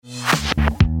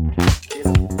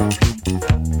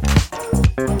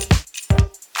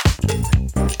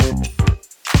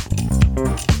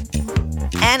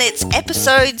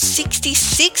episode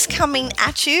 66 coming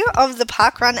at you of the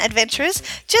Parkrun Adventurers.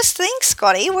 Just think,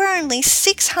 Scotty, we're only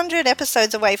 600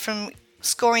 episodes away from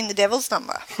scoring the Devil's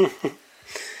number.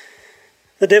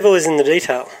 The devil is in the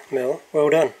detail, Mel. Well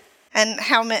done. And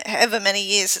however many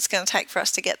years it's going to take for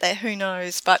us to get there, who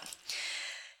knows? But,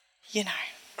 you know.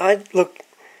 I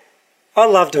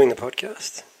love doing the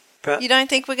podcast. But you don't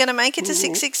think we're going to make it to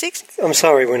 666? I'm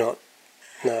sorry, we're not.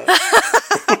 No.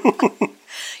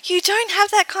 You don't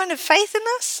have that kind of faith in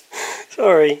us?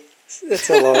 Sorry. That's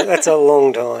a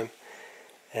long time.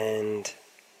 And,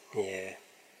 yeah.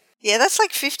 Yeah, that's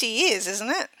like 50 years, isn't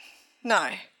it? No.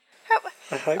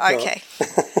 I hope okay.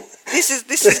 This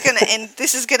is going to end.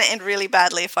 This is going to end really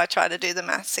badly if I try to do the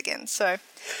maths again. So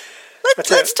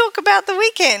let's talk about the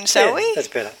weekend, shall we? That's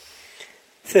better.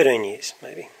 13 years,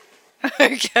 maybe.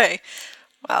 Okay.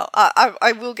 Well,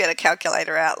 I will get a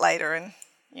calculator out later and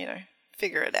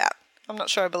figure it out. I'm not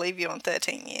sure I believe you on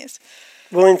 13 years.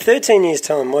 Well, in 13 years'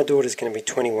 time, my daughter's going to be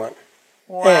 21.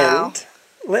 Wow. And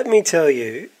let me tell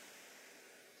you,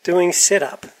 doing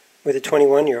setup with a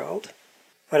 21-year-old,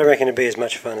 I don't reckon it'd be as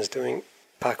much fun as doing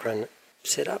parkrun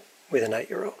setup with an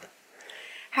 8-year-old.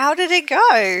 How did it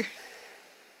go?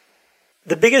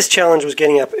 The biggest challenge was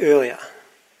getting up earlier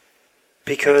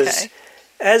because,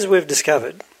 as we've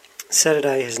discovered,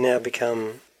 Saturday has now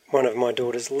become one of my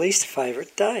daughter's least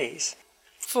favourite days.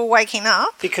 For waking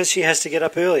up? Because she has to get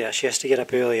up earlier. She has to get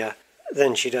up earlier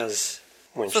than she does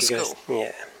when For she goes. school.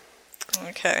 Yeah.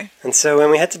 Okay. And so when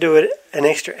we had to do it an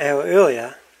extra hour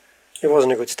earlier, it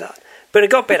wasn't a good start. But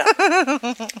it got better.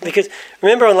 Because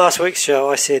remember on last week's show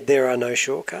I said there are no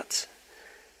shortcuts?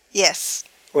 Yes.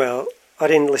 Well, I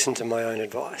didn't listen to my own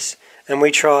advice. And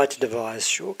we tried to devise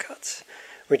shortcuts.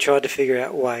 We tried to figure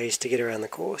out ways to get around the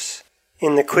course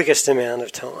in the quickest amount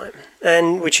of time,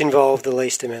 and which involved the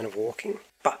least amount of walking.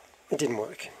 But it didn't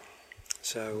work.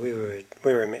 So we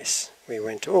were a mess. We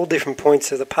went to all different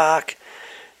points of the park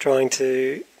trying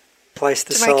to place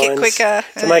the signs. To make it quicker.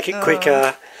 To make it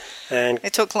quicker. And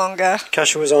it took longer.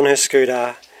 Kasha was on her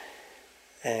scooter.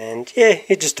 And, yeah,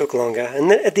 it just took longer.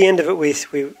 And at the end of it,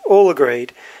 we all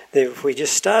agreed that if we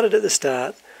just started at the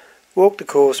start, walked the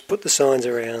course, put the signs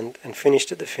around, and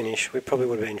finished at the finish, we probably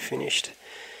would have been finished.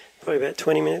 Probably about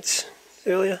 20 minutes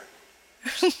earlier.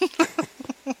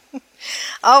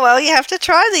 Oh, well, you have to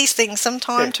try these things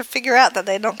sometime to figure out that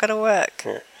they're not going to work.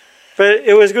 Yeah. But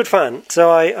it was good fun.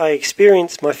 So I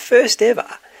experienced my first ever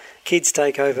kids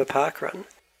takeover parkrun.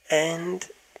 And,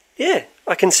 yeah,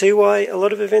 I can see why a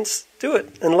lot of events do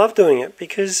it and love doing it,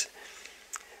 because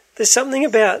there's something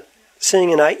about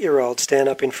seeing an 8-year-old stand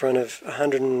up in front of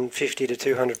 150 to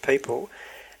 200 people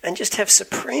and just have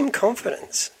supreme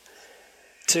confidence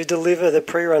to deliver the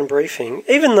pre-run briefing,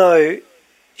 even though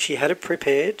she had it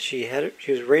prepared, she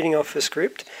was reading off a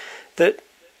script that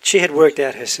she had worked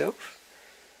out herself.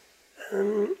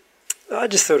 I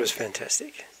just thought it was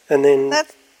fantastic. And then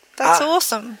that's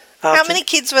awesome. How many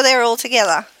kids were there all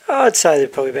together? I'd say there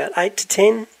were probably about 8 to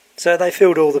 10. So they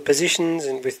filled all the positions,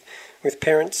 and with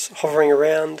parents hovering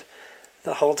around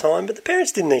the whole time. But the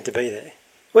parents didn't need to be there.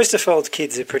 Westerfold's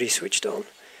kids are pretty switched on.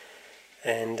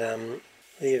 And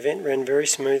the event ran very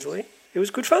smoothly. It was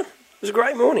good fun. It was a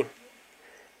great morning.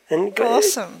 And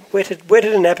awesome.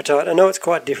 Whetted an appetite. I know it's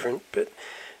quite different, but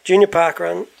Junior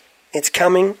Parkrun, it's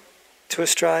coming to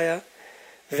Australia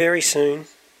very soon.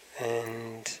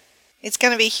 And it's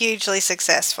going to be hugely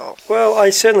successful. Well,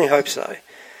 I certainly hope so.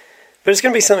 But it's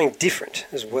going to be something different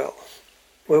as well.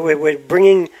 We're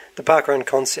bringing the parkrun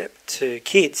concept to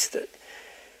kids that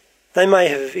they may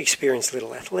have experienced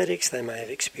little athletics, they may have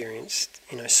experienced,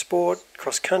 sport,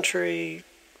 cross-country,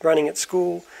 running at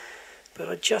school. But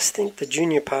I just think the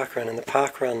junior parkrun and the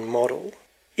parkrun model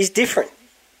is different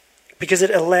because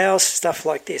it allows stuff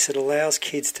like this. It allows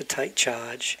kids to take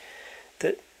charge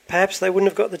that perhaps they wouldn't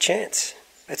have got the chance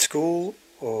at school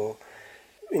or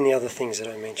in the other things that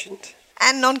I mentioned.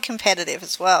 And non-competitive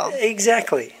as well.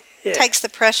 Exactly. Yeah. Takes the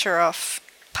pressure off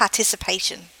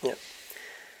participation. Yeah.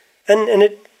 And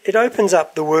it opens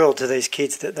up the world to these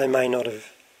kids that you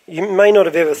may not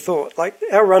have ever thought. Like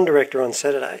our run director on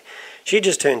Saturday, she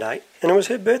just turned 8 and it was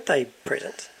her birthday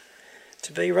present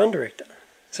to be run director.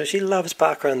 So she loves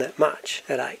parkrun that much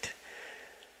at 8.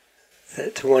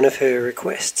 That one of her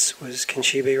requests was, can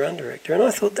she be run director? And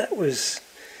I thought that was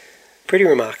pretty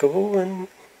remarkable and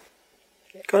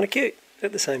kind of cute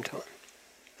at the same time.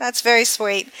 That's very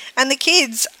sweet. And the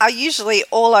kids are usually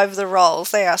all over the roles.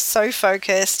 They are so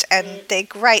focused and they're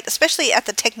great, especially at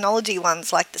the technology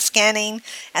ones like the scanning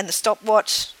and the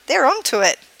stopwatch. They're onto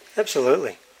it.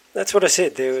 Absolutely. That's what I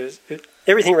said.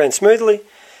 Everything ran smoothly.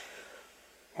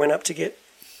 Went up to get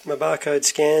my barcode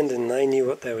scanned and they knew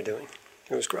what they were doing.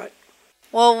 It was great.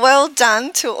 Well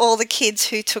done to all the kids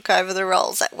who took over the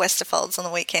roles at Westerfolds on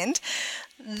the weekend.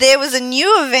 There was a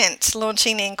new event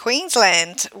launching in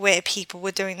Queensland where people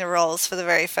were doing the roles for the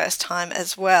very first time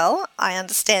as well. I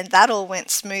understand that all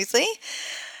went smoothly.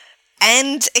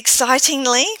 And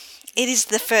excitingly, it is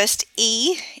the first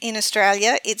E in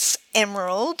Australia. It's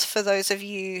Emerald, for those of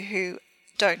you who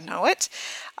don't know it.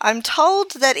 I'm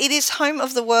told that it is home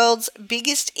of the world's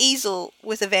biggest easel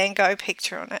with a Van Gogh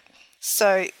picture on it.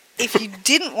 So if you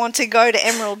didn't want to go to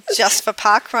Emerald just for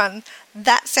parkrun,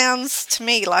 that sounds to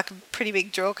me like a pretty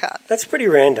big draw card. That's pretty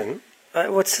random.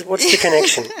 What's the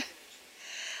connection?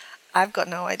 I've got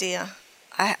no idea.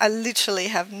 I literally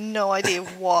have no idea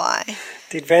why.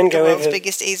 Did Van Gogh the world's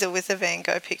biggest easel with a Van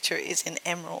Gogh picture is in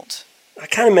Emerald? I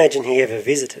can't imagine he ever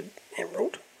visited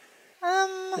Emerald.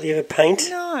 Did he ever paint?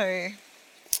 No.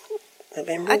 Of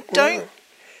Emerald? I don't. No.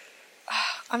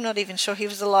 I'm not even sure he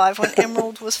was alive when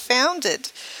Emerald was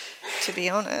founded, to be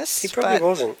honest. He probably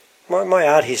wasn't. My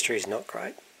art history is not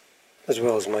great, as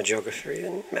well as my geography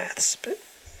and maths. But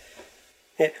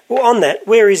yeah. Well, on that,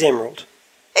 where is Emerald?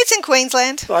 It's in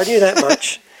Queensland. I knew that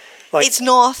much. It's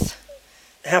north.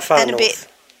 How far and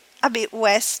north? A bit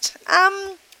west.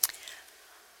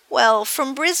 Well,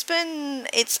 from Brisbane,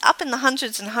 it's up in the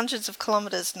hundreds and hundreds of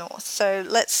kilometres north. So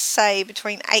let's say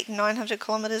between 800 and 900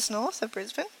 kilometres north of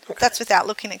Brisbane. Okay. That's without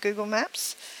looking at Google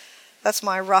Maps. That's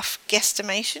my rough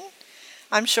guesstimation.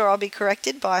 I'm sure I'll be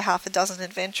corrected by half a dozen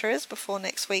adventurers before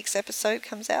next week's episode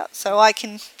comes out. So I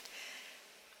can,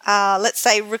 let's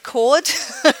say, record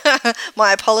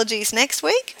my apologies next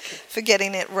week for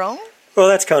getting it wrong. Well,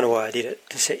 that's kind of why I did it,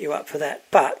 to set you up for that.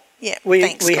 But yeah, we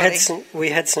thanks,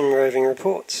 had some roving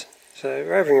reports. So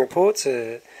roving reports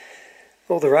are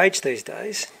all the rage these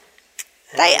days.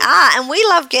 They are, and we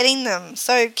love getting them.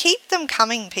 So keep them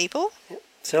coming, people.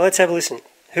 So let's have a listen.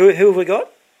 Who have we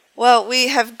got? Well, we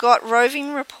have got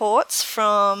roving reports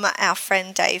from our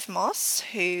friend Dave Moss,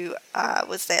 who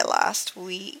was there last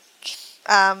week.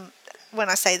 When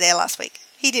I say there last week,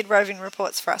 he did roving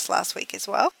reports for us last week as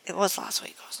well. It was last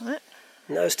week, wasn't it?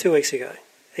 No, it was 2 weeks ago.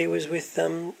 He was with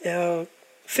our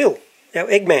Phil, our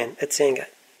Eggman at Sandgate.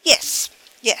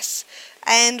 Yes.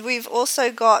 And we've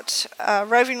also got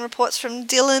roving reports from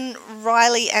Dylan,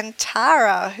 Riley and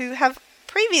Tara, who have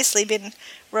previously been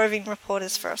roving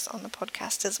reporters for us on the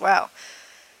podcast as well.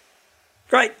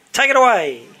 Great, take it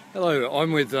away. Hello,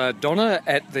 I'm with Donna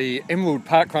at the Emerald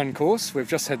Parkrun course. We've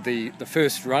just had the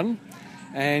first run.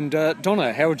 And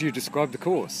Donna, how would you describe the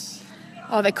course?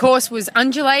 Oh, the course was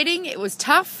undulating, it was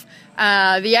tough.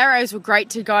 The arrows were great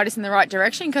to guide us in the right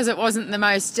direction because it wasn't the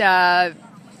most,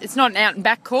 it's not an out and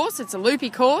back course, it's a loopy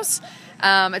course.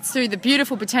 It's through the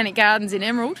beautiful Botanic Gardens in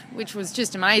Emerald, which was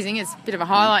just amazing. It's a bit of a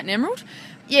highlight in Emerald.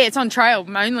 Yeah, it's on trail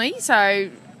only, so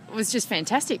it was just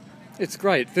fantastic. It's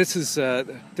great. This is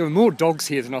there were more dogs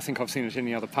here than I think I've seen at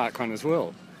any other parkrun as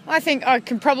well. I think I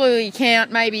can probably count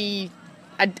maybe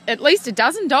at least a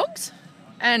dozen dogs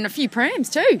and a few prams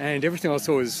too. And everything I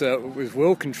saw was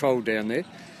well controlled down there.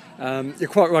 You're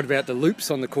quite right about the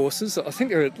loops on the courses. I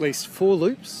think there are at least 4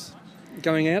 loops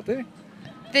going out there.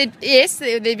 Yes,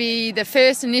 there'd be the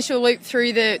first initial loop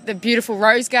through the beautiful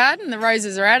rose garden. The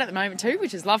roses are out at the moment too,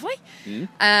 which is lovely.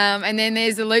 And then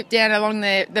there's the loop down along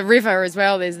the river as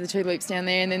well. There's the 2 loops down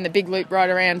there, and then the big loop right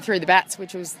around through the bats,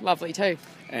 which was lovely too.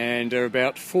 And there are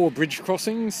about 4 bridge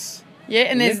crossings. Yeah,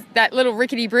 and there's that little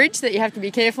rickety bridge that you have to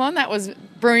be careful on. That was a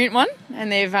brilliant one.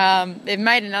 And they've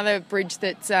made another bridge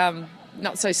that's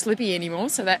not so slippy anymore,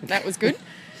 so that was good.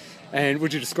 And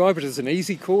would you describe it as an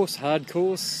easy course, hard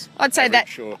course? I'd say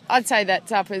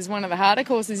that's up as one of the harder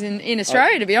courses in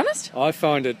Australia, to be honest. I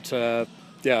find it, I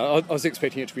was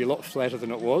expecting it to be a lot flatter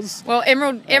than it was. Well,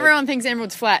 Emerald, everyone thinks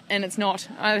Emerald's flat, and it's not.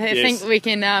 I think we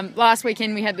can. Last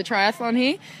weekend we had the triathlon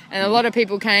here, and a lot of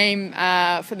people came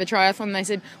for the triathlon. And they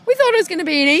said, we thought it was going to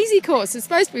be an easy course. It's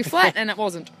supposed to be flat, and it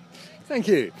wasn't. Thank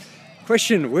you.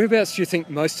 Question, whereabouts do you think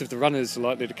most of the runners are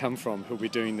likely to come from who'll be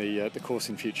doing the course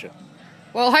in future?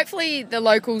 Well, hopefully the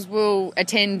locals will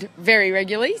attend very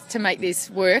regularly to make this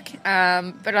work.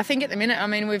 But I think at the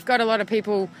minute, we've got a lot of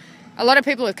people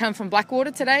have come from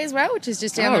Blackwater today as well, which is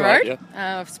just down the road. Right,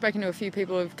 yeah. I've spoken to a few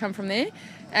people who have come from there.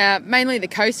 Mainly the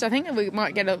coast, I think. We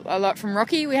might get a lot from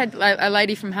Rocky. We had a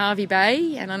lady from Hervey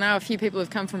Bay, and I know a few people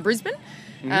have come from Brisbane.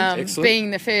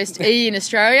 Being the first E in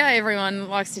Australia, everyone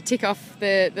likes to tick off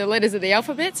the letters of the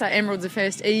alphabet, so Emerald's the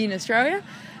first E in Australia.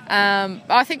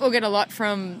 I think we'll get a lot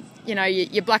from,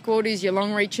 your Blackwaters, your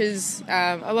Longreaches,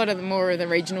 a lot of the more of the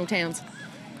regional towns.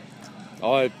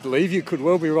 I believe you could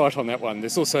well be right on that one.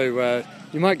 There's also,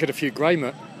 you might get a few grey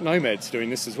nomads doing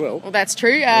this as well. Well, that's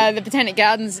true. The Botanic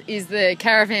Gardens is the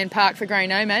caravan park for grey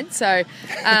nomads, so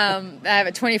they have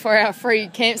a 24-hour free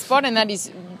camp spot, and that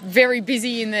is very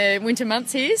busy in the winter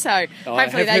months here, so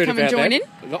hopefully they come and join in.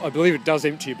 I believe it does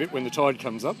empty a bit when the tide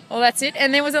comes up. Well, that's it.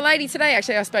 And there was a lady today,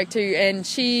 actually, I spoke to, and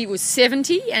she was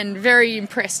 70 and very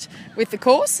impressed with the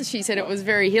course. She said it was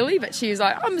very hilly, but she was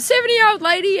like, I'm a 70-year-old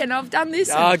lady and I've done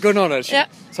this. Good on her. Yeah.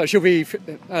 So she'll be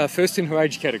first in her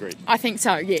age category? I think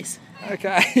so, yes.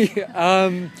 Okay.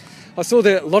 I saw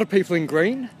there a lot of people in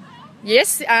green.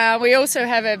 Yes, we also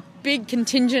have a big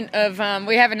contingent of,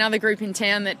 we have another group in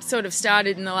town that sort of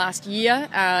started in the last year,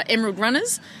 Emerald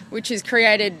Runners, which has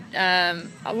created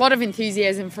a lot of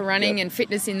enthusiasm for running and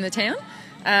fitness in the town.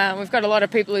 We've got a lot of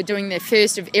people who are doing their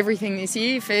first of everything this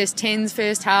year, first 10s,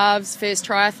 first halves, first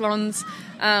triathlons,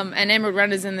 and Emerald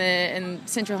Runners and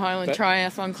Central Highland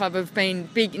Triathlon Club have been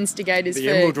big instigators. The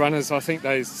Emerald Runners, I think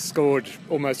they scored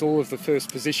almost all of the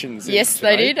first positions. Yes,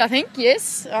 they did, I think,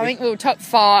 yes. I think we were top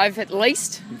 5 at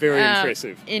least. Very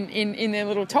impressive. In their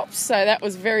little tops, so that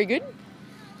was very good.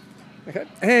 Okay,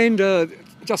 and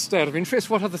just out of interest,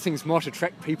 what other things might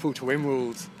attract people to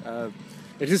Emerald?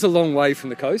 It is a long way from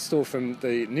the coast, or from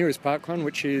the nearest parkrun,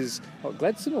 which is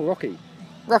Gladstone or Rocky?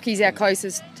 Rocky's our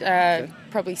closest,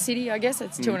 probably city, I guess.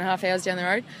 It's 2.5 hours down the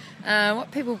road.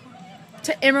 What people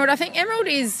to Emerald? I think Emerald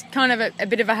is kind of a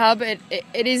bit of a hub. It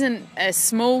isn't a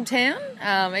small town,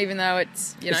 even though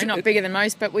it's not bigger than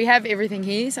most. But we have everything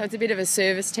here, so it's a bit of a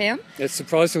service town. It's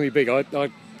surprisingly big.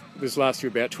 I was last year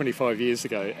about 25 years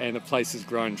ago, and the place has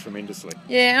grown tremendously.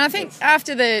 Yeah, and I think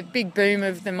after the big boom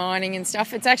of the mining and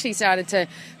stuff, it's actually started to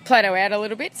plateau out a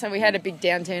little bit. So we had a big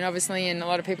downturn, obviously, and a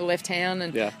lot of people left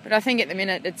town. But I think at the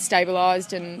minute it's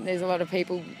stabilised, and there's a lot of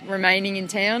people remaining in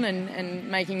town and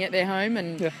making it their home,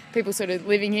 and people sort of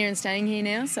living here and staying here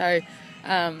now. So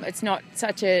it's not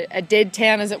such a dead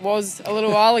town as it was a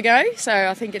little while ago. So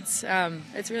I think it's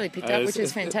really picked up, which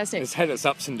is fantastic. It's had its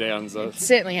ups and downs. It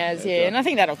certainly has, and I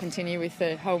think that'll continue with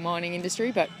the whole mining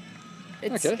industry, but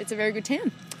it's a very good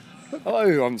town.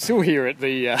 Hello, I'm still here at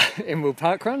the Emerald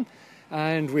Parkrun,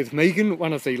 and with Megan,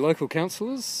 one of the local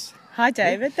councillors. Hi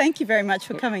David, thank you very much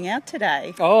for coming out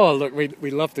today. Oh look, we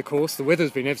love the course. The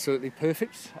weather's been absolutely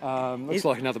perfect. Looks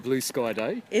like another blue sky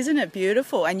day. Isn't it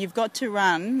beautiful? And you've got to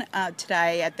run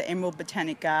today at the Emerald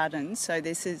Botanic Gardens. So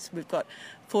we've got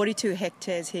 42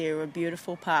 hectares here of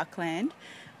beautiful parkland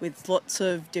with lots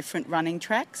of different running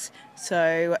tracks.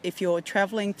 So if you're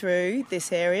travelling through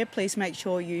this area, please make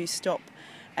sure you stop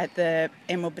at the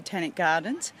Emerald Botanic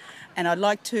Gardens. And I'd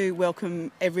like to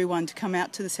welcome everyone to come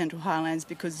out to the Central Highlands,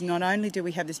 because not only do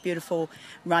we have this beautiful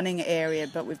running area,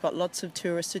 but we've got lots of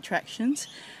tourist attractions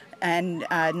and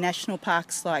national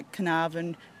parks like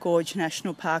Carnarvon Gorge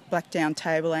National Park, Blackdown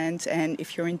Tablelands, and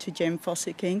if you're into gem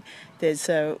fossicking, there's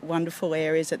wonderful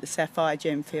areas at the Sapphire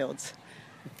Gem Fields.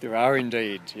 There are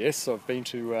indeed, yes. I've been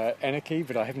to Anarchy,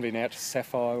 but I haven't been out to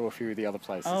Sapphire or a few of the other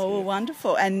places. Oh, well,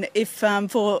 wonderful. And if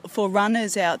for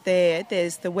runners out there,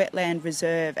 there's the Wetland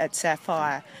Reserve at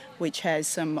Sapphire, which has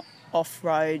some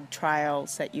off-road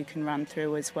trails that you can run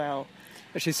through as well.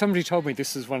 Actually, somebody told me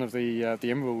this is one of the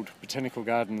Emerald Botanical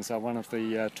Gardens are one of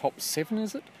the top 7,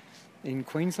 is it? In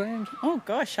Queensland? Oh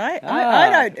gosh, I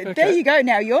don't. Okay. There you go.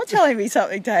 Now you're telling me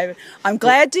something, David. I'm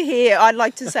glad to hear. I'd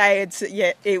like to say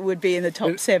it would be in the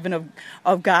top 7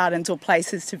 of gardens or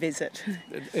places to visit.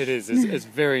 It is. It's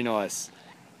very nice.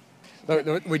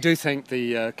 We do thank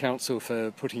the council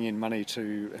for putting in money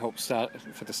to help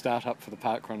for the start-up for the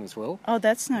parkrun as well. Oh,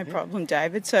 that's no problem,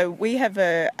 David. So we have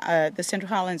the Central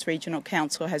Highlands Regional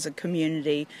Council has a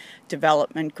community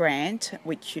development grant,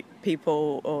 which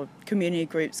people or community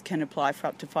groups can apply for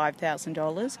up to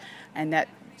 $5,000, and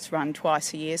that's run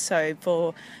twice a year. So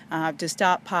to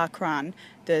start parkrun,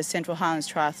 the Central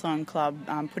Highlands Triathlon Club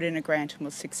put in a grant and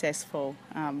was successful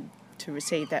to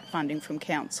receive that funding from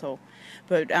council.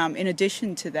 But in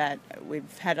addition to that,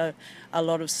 we've had a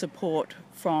lot of support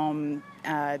from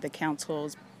the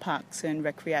council's Parks and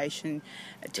Recreation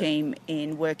team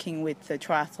in working with the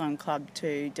Triathlon Club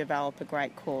to develop a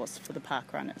great course for the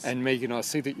parkrunners. And Megan, I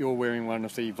see that you're wearing one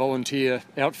of the volunteer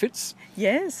outfits.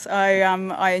 Yes, I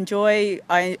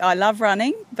love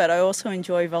running, but I also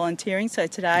enjoy volunteering. So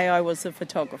today I was a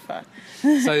photographer.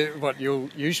 So what, you'll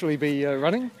usually be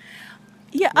running?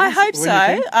 Yeah, I hope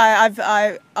so.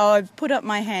 I've put up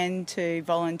my hand to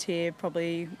volunteer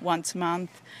probably once a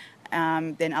month.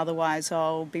 Then otherwise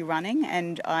I'll be running,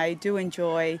 and I do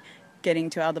enjoy getting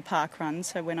to other park runs.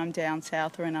 So when I'm down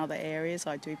south or in other areas,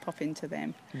 I do pop into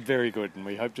them. Very good, and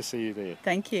we hope to see you there.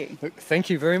 Thank you. Look, thank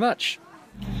you very much.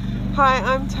 Hi,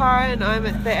 I'm Tara and I'm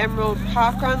at the Emerald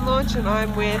Parkrun launch and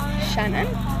I'm with Shannon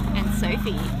and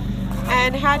Sophie.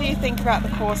 And how do you think about the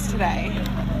course today?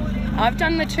 I've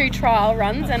done the 2 trial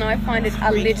runs and I find it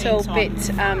a little bit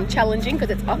challenging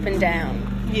because it's up and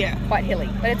down. Yeah. Quite hilly,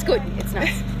 but it's good. It's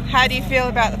nice. How do you feel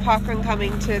about the parkrun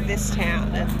coming to this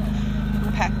town and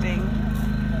impacting?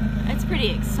 It's pretty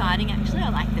exciting actually. I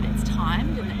like that it's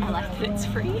timed and I like that it's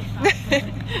free.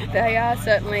 They are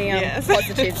certainly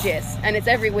positives, yes. And it's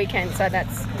every weekend, so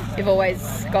you've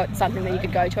always got something that you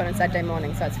could go to on a Saturday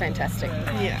morning, so it's fantastic.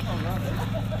 Yeah.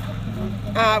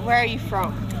 Where are you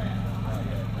from?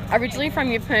 Originally from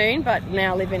Yeppoon, but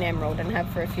now live in Emerald and have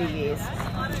for a few years.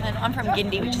 And I'm from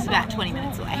Gindi, which is about 20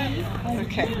 minutes away.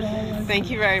 Okay. Thank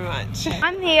you very much.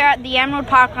 I'm here at the Emerald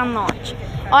Parkrun launch.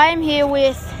 I am here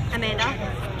with Amanda,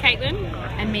 Caitlin,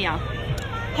 and Mia.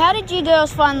 How did you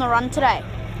girls find the run today?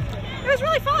 It was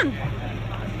really fun.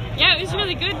 Yeah, it was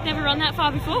really good. Never run that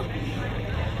far before.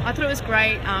 I thought it was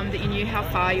great that you knew how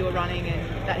far you were running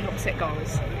and that helped set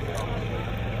goals.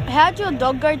 How'd your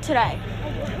dog go today?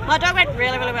 My dog went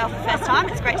really, really well for the first time.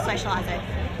 It's great to socialise it.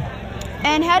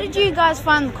 And how did you guys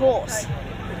find the course?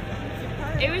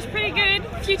 It was pretty good.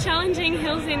 A few challenging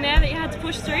hills in there that you had to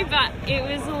push through, but it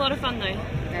was a lot of fun though.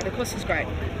 Yeah, the course was great.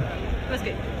 It was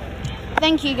good.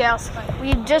 Thank you, girls.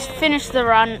 We just finished the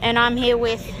run and I'm here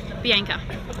with Bianca.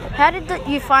 How did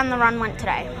you find the run went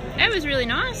today? It was really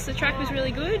nice. The track was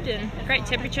really good and great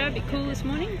temperature, a bit cool this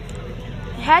morning.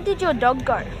 How did your dog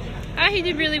go? He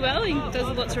did really well. He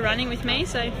does lots of running with me,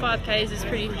 so 5Ks is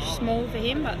pretty small for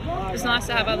him, but it was nice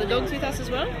to have other dogs with us as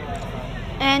well.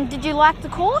 And did you like the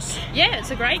course? Yeah, it's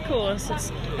a great course.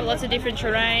 It's got lots of different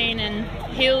terrain and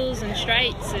hills and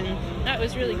straights, and that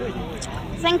was really good.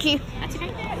 Thank you. That's okay.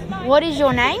 What is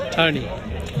your name? Tony.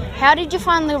 How did you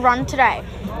find the run today?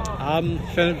 Found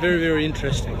it very, very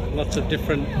interesting. Lots of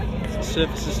different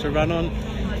surfaces to run on,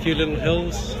 a few little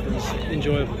hills. It was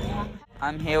enjoyable.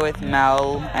 I'm here with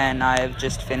Mel and I have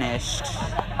just finished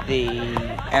the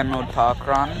Emerald Park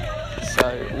run.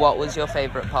 So what was your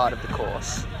favourite part of the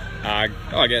course? I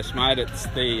guess, mate, it's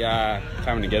the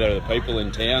coming together of the people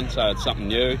in town, so it's something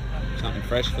new, something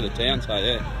fresh for the town, so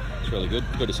yeah, it's really good.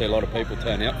 Good to see a lot of people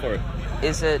turn out for it.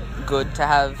 Is it good to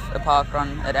have a park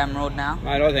run at Emerald now?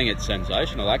 Mate, I think it's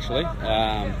sensational actually.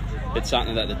 It's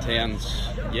something that the town's,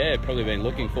 probably been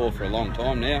looking for a long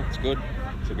time now. It's good.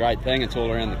 It's a great thing. It's all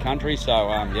around the country,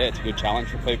 so it's a good challenge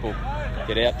for people.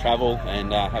 Get out, travel,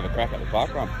 and have a crack at the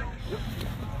park run.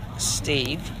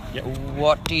 Steve,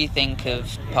 what do you think of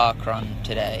parkrun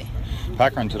today?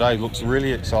 Parkrun today looks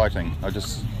really exciting. I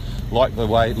just like the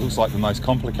way it looks like the most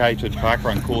complicated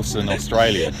parkrun course in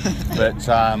Australia. But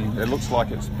it looks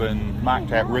like it's been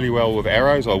marked out really well with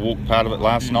arrows. I walked part of it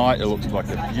last night. It looks like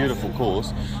a beautiful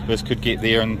course. This could get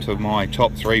there into my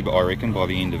top 3, I reckon, by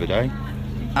the end of the day.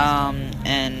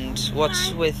 And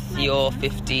what's with your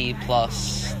 50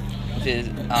 plus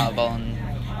volunteers?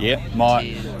 Yeah,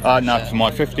 for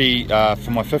my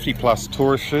 50 plus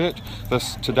tourist shirt,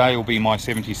 this today will be my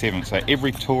 77. So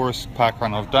every tourist park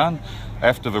run I've done,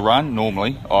 after the run,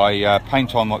 normally I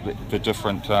paint on the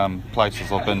different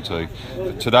places I've been to.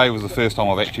 Today was the first time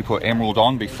I've actually put Emerald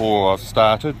on before I've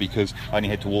started, because I only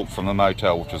had to walk from the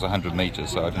motel, which was 100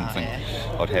 metres, so I didn't think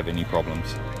I'd have any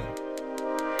problems.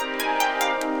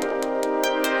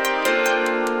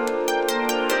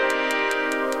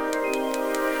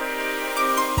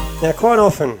 Now, quite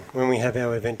often when we have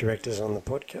our event directors on the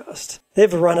podcast,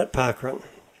 they've run at parkrun.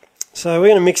 So we're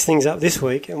going to mix things up this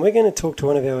week, and we're going to talk to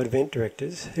one of our event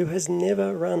directors who has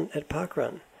never run at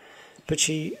parkrun, but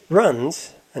she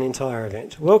runs an entire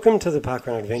event. Welcome to the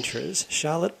Parkrun Adventurers,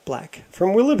 Charlotte Black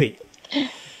from Willoughby.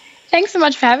 Thanks so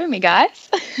much for having me,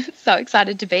 guys. So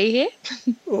excited to be here.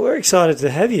 Well, we're excited to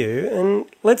have you, and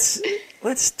let's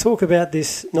talk about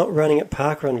this not running at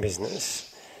parkrun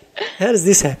business. How does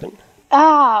this happen?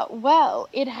 Well,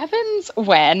 it happens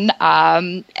when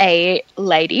a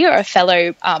lady or a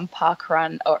fellow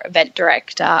parkrun or event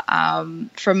director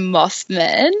from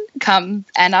Mossman comes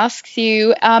and asks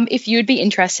you if you would be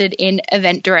interested in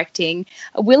event directing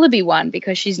a Willoughby one,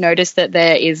 because she's noticed that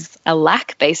there is a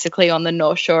lack basically on the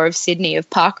North Shore of Sydney of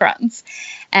parkruns.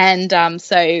 And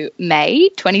so May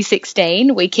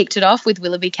 2016, we kicked it off with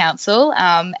Willoughby Council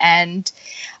and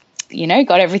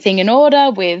got everything in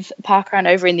order with parkrun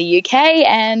over in the UK,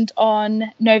 and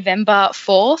on November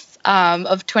 4th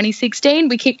of 2016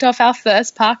 we kicked off our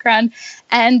first parkrun,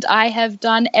 and I have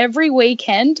done every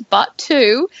weekend but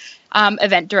 2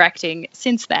 event directing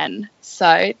since then.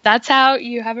 So that's how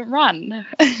you haven't run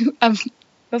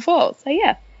before. So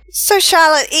yeah. So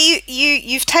Charlotte,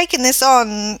 you've taken this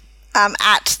on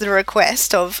at the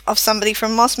request of somebody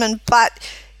from Mossman, but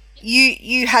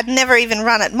you had never even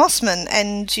run at Mossman,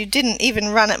 and you didn't even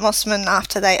run at Mossman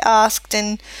after they asked.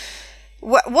 And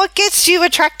what gets you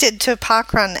attracted to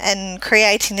parkrun and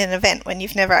creating an event when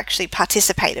you've never actually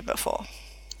participated before?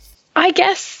 I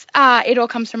guess it all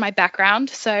comes from my background.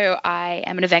 So I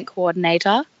am an event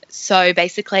coordinator. So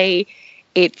basically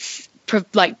it's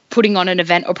like putting on an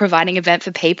event or providing an event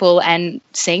for people and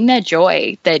seeing their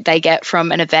joy that they get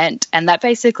from an event. And that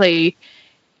basically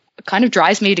kind of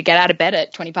drives me to get out of bed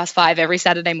at 5:20 every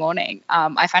Saturday morning.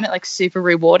 I find it like super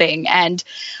rewarding. And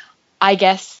I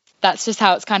guess that's just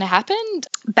how it's kind of happened.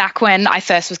 Back when I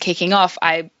first was kicking off,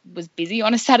 I was busy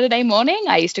on a Saturday morning.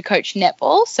 I used to coach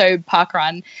netball, so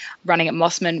parkrun, running at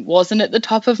Mossman wasn't at the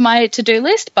top of my to-do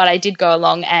list, but I did go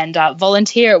along and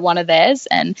volunteer at one of theirs,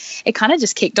 and it kind of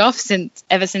just kicked off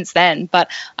ever since then. But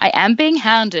I am being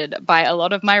hounded by a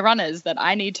lot of my runners that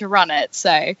I need to run it,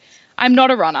 so I'm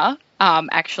not a runner.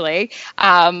 Actually,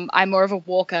 I'm more of a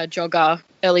walker, jogger,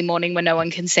 early morning when no one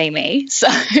can see me. So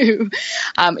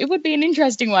it would be an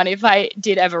interesting one if I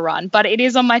did ever run, but it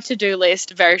is on my to-do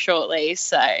list very shortly.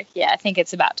 So yeah, I think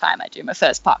it's about time I do my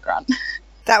first park run.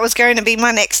 That was going to be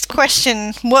my next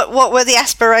question. What were the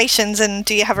aspirations, and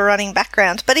do you have a running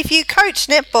background? But if you coach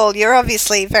netball, you're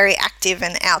obviously very active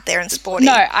and out there and sporty.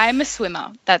 No, I'm a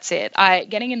swimmer. That's it.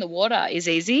 Getting in the water is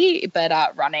easy,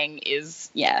 but running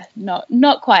is,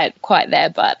 not quite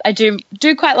there. But I do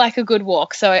quite like a good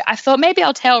walk. So I thought maybe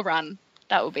I'll tail run.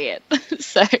 That will be it.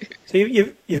 So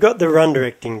you've got the run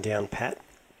directing down pat.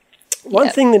 One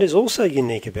thing that is also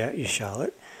unique about you,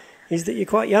 Charlotte, is that you're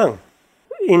quite young.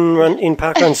 In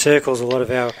parkrun circles, a lot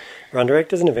of our run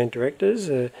directors and event directors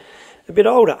are a bit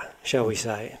older, shall we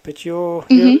say? But you're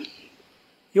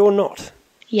not.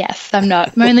 Yes, I'm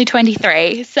not. I'm only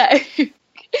 23, so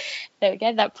there we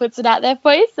go. That puts it out there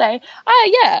for you. So,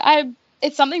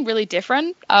 it's something really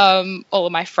different. All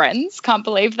of my friends can't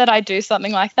believe that I do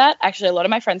something like that. Actually, a lot of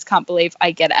my friends can't believe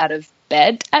I get out of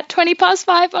bed at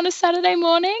 5:20 on a Saturday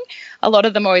morning. A lot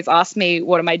of them always ask me,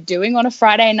 what am I doing on a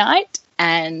Friday night?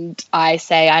 And I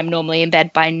say I'm normally in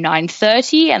bed by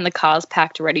 9:30 and the car's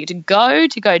packed ready to go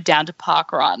down to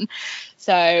parkrun.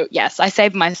 So, yes, I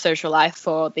save my social life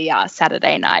for the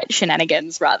Saturday night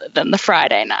shenanigans rather than the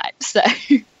Friday night.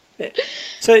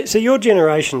 So your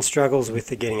generation struggles with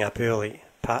the getting up early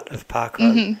part of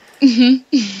parkrun,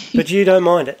 but you don't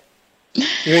mind it.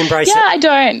 You embrace it. Yeah, I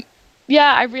don't.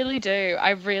 Yeah, I really do.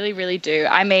 I really, really do.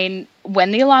 I mean,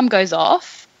 when the alarm goes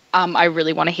off, I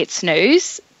really want to hit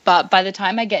snooze. But by the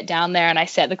time I get down there and I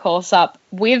set the course up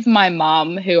with my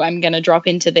mum, who I'm going to drop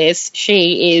into this,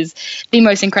 she is the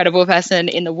most incredible person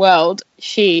in the world.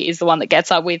 She is the one that gets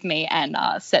up with me and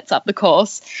sets up the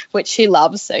course, which she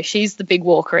loves. So she's the big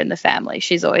walker in the family.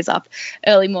 She's always up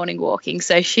early morning walking.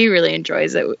 So she really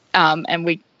enjoys it. And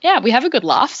we have a good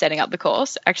laugh setting up the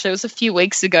course. Actually, it was a few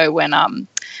weeks ago when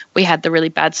we had the really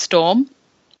bad storm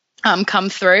come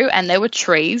through, and there were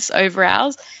trees over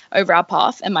our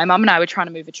path, and my mum and I were trying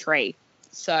to move a tree.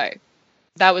 So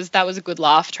that was a good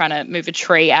laugh, trying to move a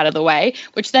tree out of the way,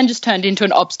 which then just turned into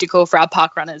an obstacle for our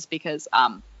park runners because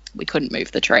we couldn't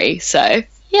move the tree. So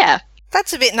yeah,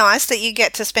 that's a bit nice that you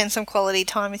get to spend some quality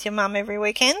time with your mum every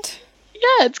weekend.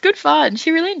 Yeah, it's good fun. She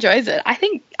really enjoys it.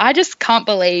 I just can't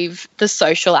believe the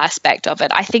social aspect of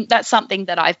it. I think that's something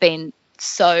that I've been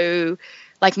so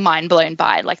mind blown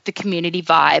by, the community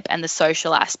vibe and the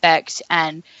social aspect,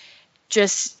 and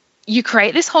just you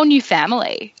create this whole new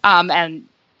family, and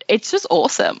it's just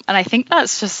awesome. And I think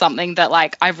that's just something that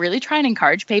I really try and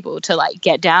encourage people to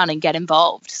get down and get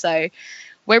involved. So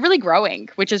we're really growing,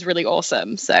 which is really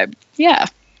awesome. So yeah.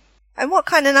 And what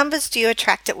kind of numbers do you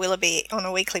attract at Willoughby on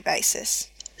a weekly basis?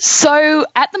 So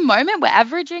at the moment, we're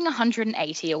averaging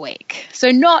 180 a week. So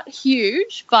not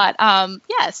huge, but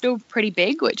still pretty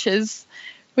big, which is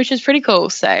pretty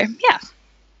cool. So yeah.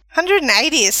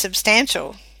 180 is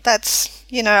substantial. That's,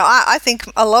 I think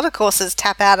a lot of courses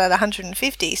tap out at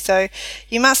 150. So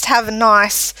you must have a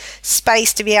nice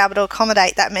space to be able to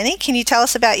accommodate that many. Can you tell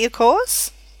us about your course?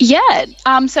 Yeah.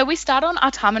 So we start on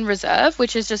Artarmon Reserve,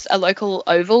 which is just a local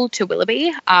oval to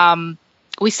Willoughby.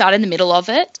 We start in the middle of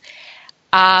it.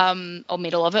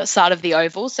 Start of the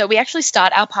oval. So we actually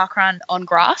start our parkrun on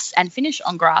grass and finish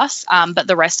on grass, but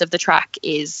the rest of the track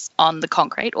is on the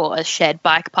concrete or a shared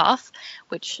bike path,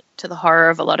 which, to the horror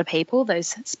of a lot of people,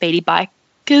 those speedy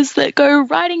bikers that go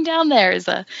riding down there is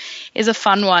a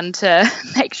fun one to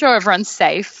make sure everyone's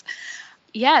safe.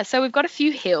 Yeah, so we've got a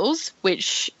few hills,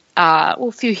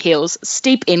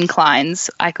 steep inclines,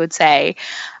 I could say,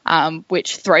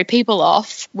 which throw people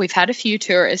off. We've had a few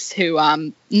tourists who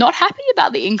not happy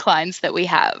about the inclines that we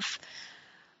have.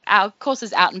 Our course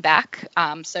is out and back,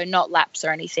 so not laps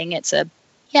or anything. It's a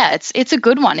yeah, it's a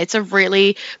good one. It's a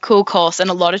really cool course, and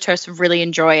a lot of tourists really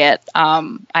enjoy it.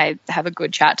 I have a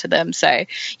good chat to them. So,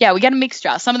 yeah, we get a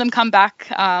mixture. Some of them come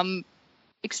back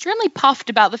extremely puffed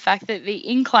about the fact that the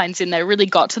inclines in there really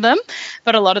got to them,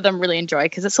 but a lot of them really enjoy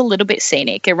because it's a little bit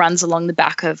scenic. It runs along the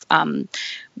back of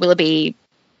Willoughby,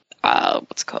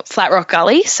 Flat Rock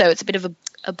Gully, so it's a bit of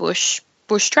a bush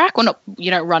track. Well, not, you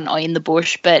don't run in the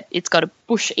bush, but it's got a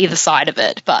bush either side of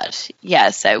it. But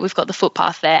yeah, so we've got the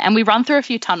footpath there, and we run through a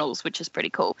few tunnels, which is pretty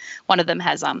cool. One of them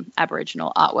has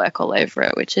Aboriginal artwork all over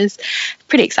it, which is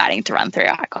pretty exciting to run through.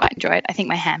 I quite enjoy it. I think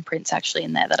my handprint's actually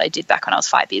in there that I did back when I was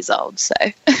 5 years old. So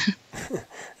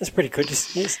that's pretty good.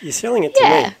 You're selling it to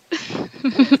me.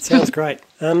 It sounds great.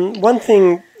 One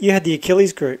thing, you had the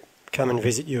Achilles group come and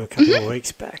visit you a couple of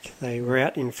weeks back. They were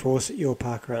out in force at your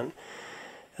parkrun.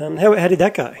 How did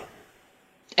that go?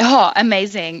 Oh,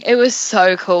 amazing. It was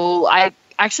so cool. I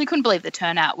actually couldn't believe the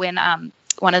turnout when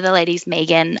one of the ladies,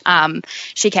 Megan,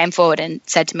 she came forward and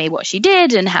said to me what she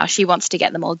did and how she wants to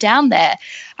get them all down there.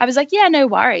 I was like, yeah, no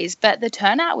worries. But the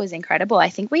turnout was incredible. I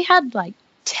think we had like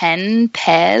 10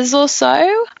 pairs or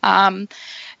so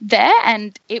there,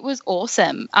 and it was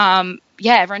awesome.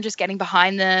 Yeah, everyone just getting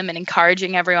behind them and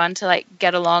encouraging everyone to like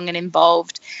get along and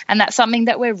involved. And that's something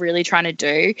that we're really trying to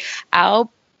do. Our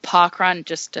parkrun,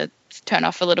 just to turn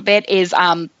off a little bit, is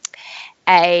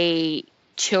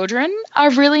children are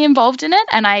really involved in it.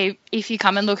 And if you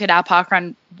come and look at our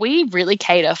parkrun, we really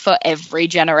cater for every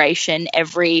generation,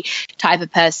 every type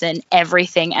of person,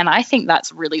 everything. And I think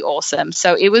that's really awesome.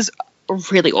 So it was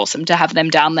really awesome to have them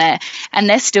down there, and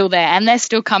they're still there and they're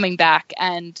still coming back.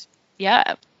 And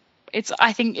yeah,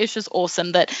 I think it's just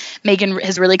awesome that Megan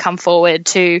has really come forward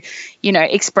to,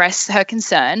 express her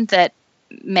concern that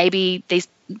maybe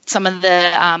some of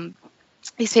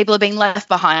these people are being left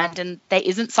behind and there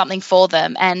isn't something for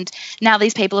them. And now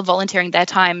these people are volunteering their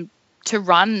time to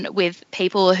run with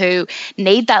people who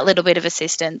need that little bit of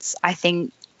assistance. I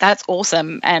think that's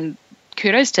awesome, and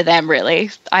kudos to them, really.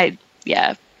 Have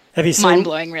you seen,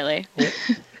 mind-blowing, really. Yeah.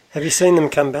 Have you seen them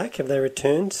come back? Have they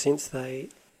returned since they...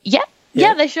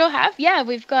 Yeah, they sure have. Yeah,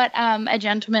 we've got a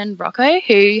gentleman, Rocco,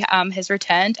 who has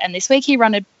returned, and this week he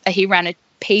ran a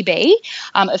PB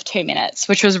of 2 minutes,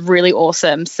 which was really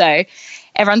awesome. So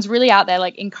everyone's really out there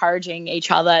like encouraging each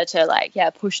other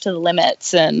to push to the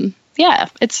limits, and yeah,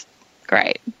 it's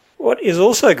great. What is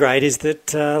also great is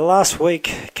that last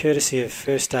week, courtesy of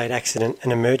First Aid Accident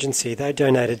and Emergency, they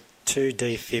donated 2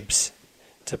 defibs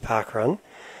to Parkrun.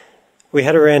 We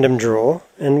had a random draw,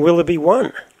 and Willoughby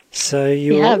won. So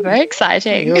very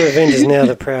exciting. Your event is now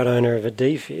the proud owner of a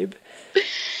defib.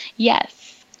 Yes.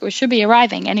 We should be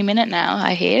arriving any minute now,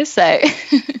 I hear. So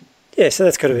yeah, so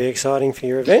that's got to be exciting for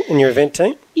your event and your event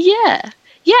team. Yeah,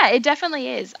 it definitely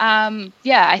is.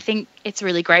 I think it's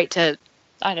really great to,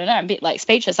 I don't know, I'm a bit like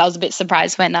speechless. I was a bit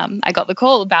surprised when I got the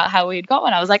call about how we'd got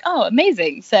one. I was like, oh,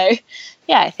 amazing. So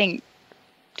yeah, I think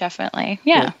definitely,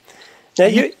 yeah. Now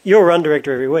you're run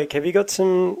director every week. Have you got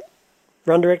some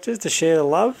run directors to share the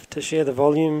love, to share the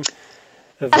volume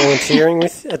of volunteering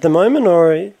with at the moment,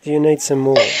 or do you need some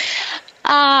more?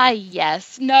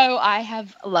 Yes. No, I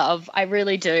have love. I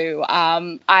really do.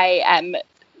 I am,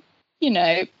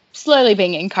 slowly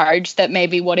being encouraged that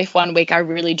maybe what if one week I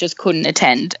really just couldn't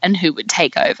attend and who would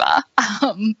take over?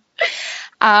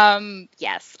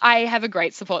 Yes, I have a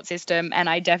great support system, and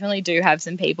I definitely do have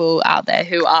some people out there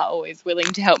who are always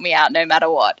willing to help me out no matter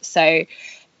what. So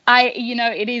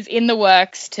it is in the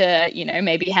works to,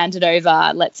 maybe hand it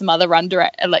over, let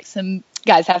some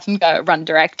guys have some go at run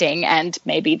directing, and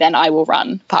maybe then I will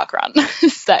run parkrun.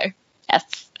 So,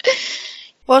 yes.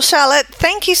 Well, Charlotte,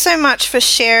 thank you so much for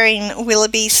sharing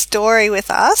Willoughby's story with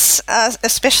us,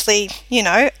 especially,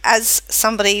 as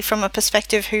somebody from a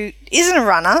perspective who isn't a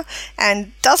runner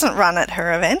and doesn't run at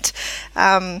her event.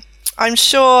 I'm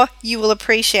sure you will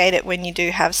appreciate it when you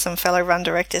do have some fellow run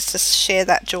directors to share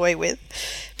that joy with,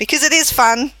 because it is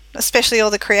fun, especially all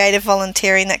the creative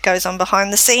volunteering that goes on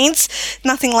behind the scenes.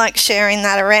 Nothing like sharing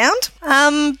that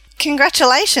around.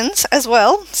 Congratulations as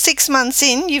well. 6 months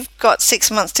in, you've got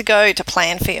 6 months to go to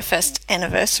plan for your first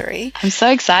anniversary. I'm so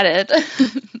excited.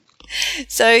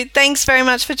 So thanks very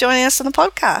much for joining us on the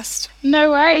podcast.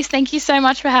 No worries. Thank you so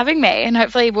much for having me, and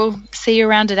hopefully we'll see you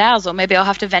around at ours, or maybe I'll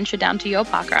have to venture down to your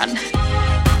parkrun.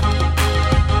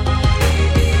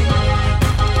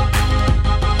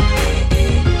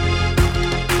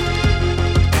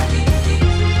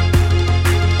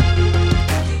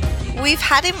 We've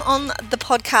had him on the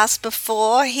podcast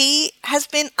before. He has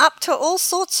been up to all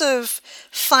sorts of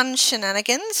fun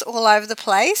shenanigans all over the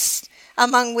place,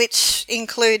 among which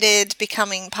included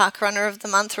becoming Parkrunner of the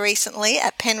Month recently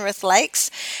at Penrith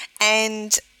Lakes,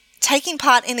 and taking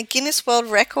part in a Guinness World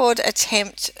Record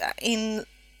attempt in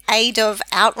aid of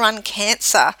outrun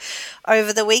cancer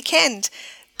over the weekend.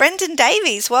 Brendan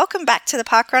Davies, welcome back to the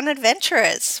Parkrun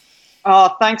Adventurers.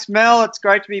 Oh, thanks, Mel. It's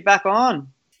great to be back on.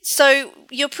 So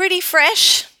you're pretty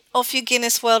fresh off your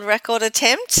Guinness World Record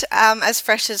attempt, as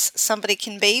fresh as somebody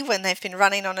can be when they've been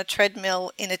running on a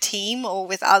treadmill in a team or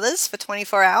with others for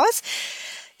 24 hours.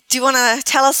 Do you want to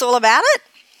tell us all about it?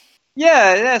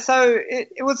 Yeah. So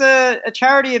it was a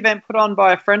charity event put on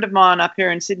by a friend of mine up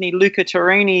here in Sydney, Luca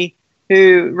Torini,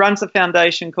 who runs a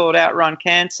foundation called Outrun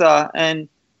Cancer, and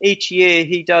each year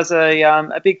he does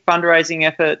a big fundraising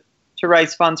effort to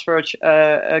raise funds for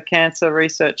a cancer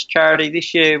research charity.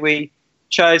 This year we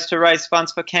chose to raise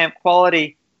funds for Camp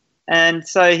Quality, and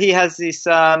so he has this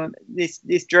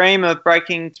dream of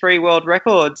breaking 3 world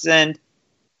records. And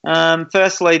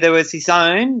firstly, there was his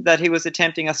own, that he was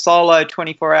attempting a solo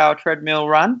 24-hour treadmill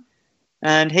run,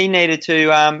 and he needed to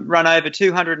run over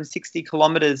 260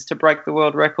 kilometres to break the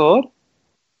world record.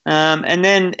 And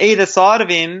then either side of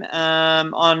him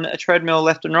on a treadmill,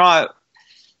 left and right,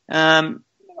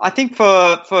 I think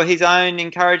for his own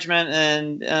encouragement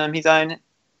and his own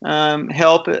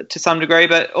help to some degree,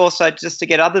 but also just to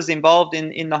get others involved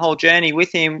in the whole journey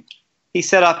with him, he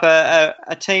set up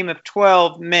a team of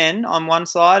 12 men on one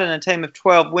side and a team of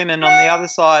 12 women on the other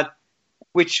side,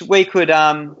 which we could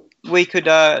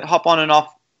hop on and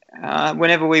off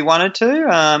whenever we wanted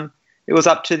to. It was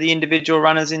up to the individual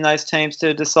runners in those teams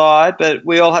to decide, but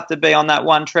we all had to be on that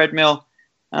one treadmill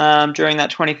during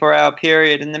that 24-hour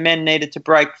period, and the men needed to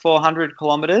break 400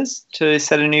 kilometres to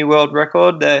set a new world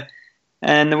record,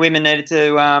 and the women needed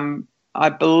to, I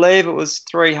believe it was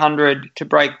 300 to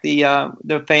break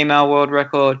the female world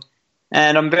record.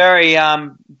 And I'm very,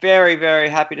 very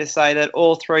happy to say that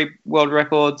all 3 world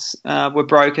records were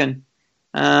broken.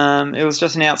 It was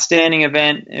just an outstanding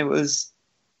event. It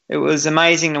was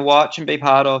amazing to watch and be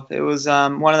part of. It was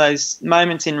one of those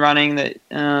moments in running that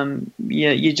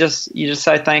you're just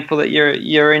so thankful that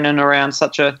you're in and around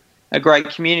such a great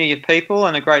community of people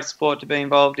and a great sport to be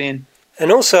involved in. And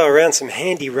also around some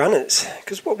handy runners,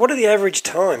 because what are the average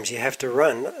times you have to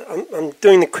run? I'm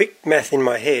doing the quick math in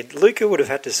my head. Luca would have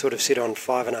had to sort of sit on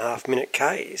 5.5 minute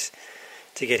Ks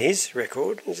to get his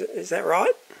record. Is that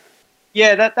right?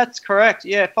 Yeah, that's correct.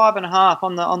 Yeah, 5.5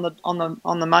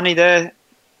 on the money there.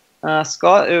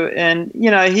 Scott, and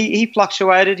he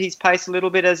fluctuated his pace a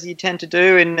little bit, as you tend to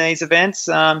do in these events.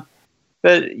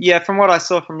 But yeah, from what I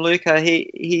saw from Luca,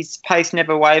 his pace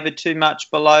never wavered too much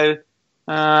below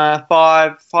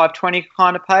 5:20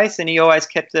 kind of pace, and he always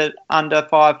kept it under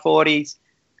 5:40s.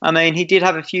 I mean, he did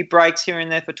have a few breaks here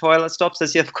and there for toilet stops,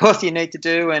 as of course you need to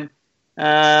do, and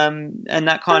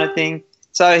that kind of thing.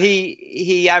 So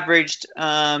he averaged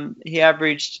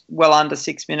well under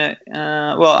 6 minute,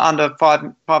 under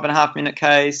 5.5 minute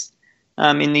Ks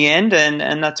in the end,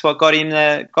 and that's what got him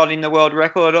the world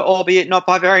record, albeit not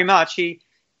by very much.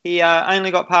 He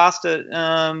only got past it,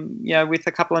 with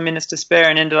a couple of minutes to spare,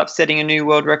 and ended up setting a new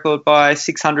world record by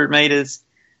 600 metres.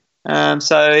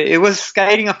 So it was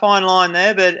skating a fine line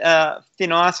there, but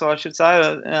thin ice, I should say.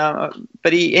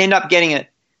 But he ended up getting it,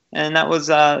 and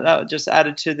that just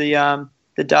added to the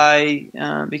day,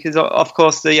 because of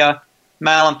course the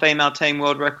male and female team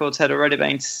world records had already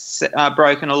been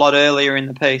broken a lot earlier in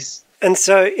the piece. And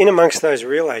so in amongst those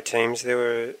relay teams there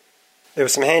were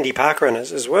some handy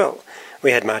parkrunners as well. We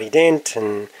had Marty Dent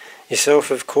and yourself,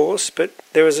 of course, but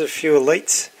there was a few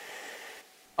elites.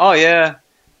 Oh yeah,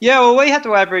 well, we had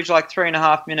to average like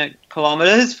 3.5 minute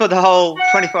kilometres for the whole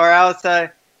 24 hours, so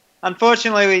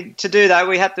unfortunately to do that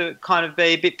we had to kind of be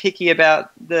a bit picky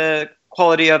about the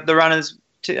quality of the runners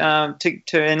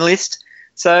to enlist.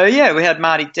 So yeah, we had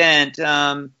Marty Dent,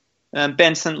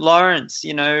 Ben St. Lawrence,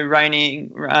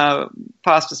 reigning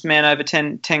fastest man over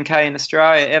 10K in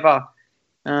Australia ever.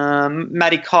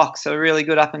 Matty Cox, a really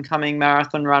good up and coming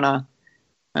marathon runner.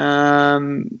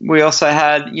 We also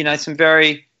had some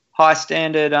very high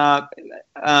standard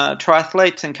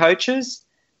triathletes and coaches,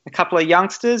 a couple of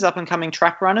youngsters, up and coming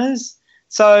track runners.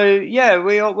 So yeah,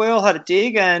 we all had a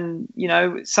dig, and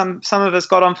some of us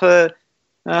got on for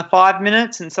 5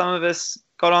 minutes, and some of us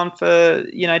got on for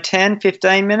 10,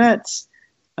 15 minutes.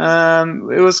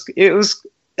 It was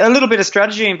a little bit of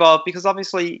strategy involved, because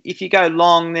obviously if you go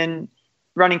long, then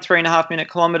running 3.5 minute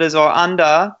kilometres or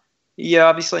under, you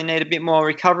obviously need a bit more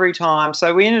recovery time.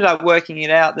 So we ended up working it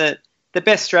out that the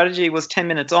best strategy was 10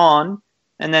 minutes on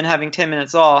and then having 10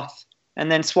 minutes off, and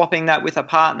then swapping that with a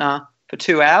partner for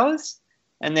 2 hours.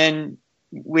 And then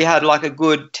we had like a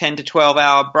good 10 to 12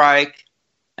 hour break,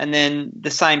 and then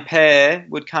the same pair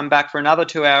would come back for another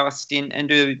 2 hour stint and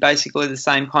do basically the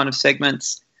same kind of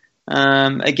segments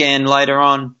again later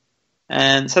on.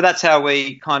 And so that's how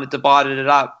we kind of divided it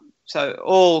up. So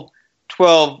all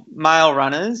 12 male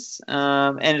runners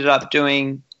ended up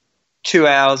doing 2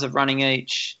 hours of running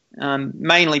each,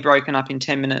 mainly broken up in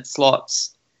 10-minute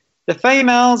slots. The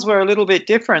females were a little bit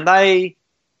different. They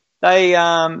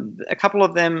a couple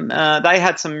of them, they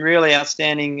had some really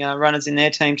outstanding runners in their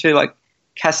team too, like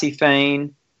Cassie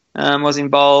Fiend was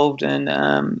involved, and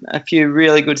a few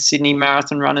really good Sydney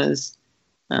marathon runners.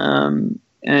 And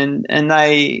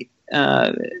they,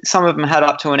 some of them had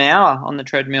up to an hour on the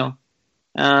treadmill,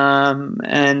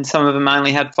 and some of them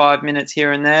only had 5 minutes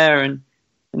here and there, and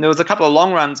there was a couple of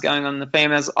long runs going on in the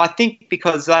females. I think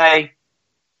because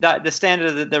the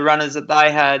standard of the runners that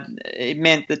they had, it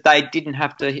meant that they didn't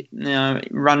have to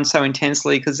run so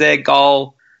intensely, because their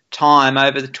goal time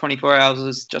over the 24 hours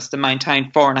was just to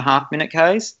maintain 4.5 minute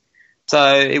Ks.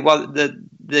 So it was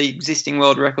the existing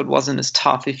world record wasn't as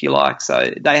tough, if you like.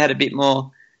 So they had a bit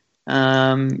more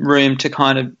room to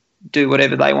kind of do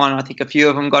whatever they want. I think a few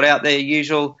of them got out their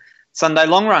usual Sunday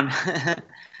long run.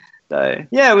 So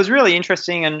yeah, it was really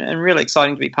interesting and really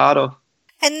exciting to be part of.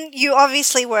 And you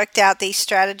obviously worked out these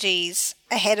strategies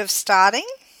ahead of starting?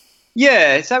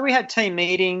 Yeah, so we had team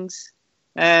meetings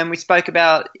and we spoke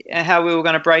about how we were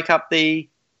going to break up the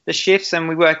shifts, and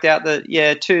we worked out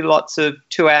that, 2 lots of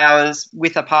 2 hours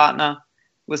with a partner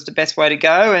was the best way to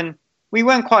go. And we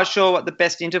weren't quite sure what the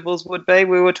best intervals would be.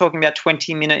 We were talking about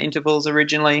 20-minute intervals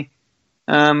originally,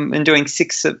 and doing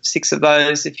 6 of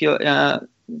those,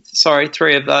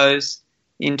 3 of those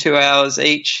in 2 hours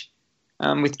each.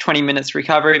 With 20 minutes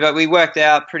recovery, but we worked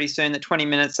out pretty soon that 20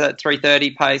 minutes at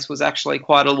 3:30 pace was actually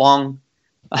quite a long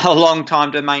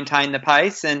time to maintain the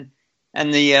pace, and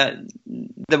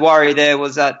the worry there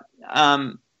was that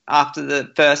after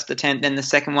the first attempt, then the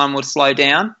second one would slow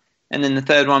down, and then the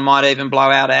third one might even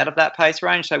blow out of that pace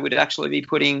range, so we'd actually be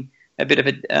putting a bit of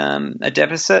a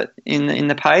deficit in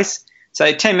the pace.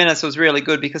 So 10 minutes was really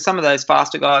good, because some of those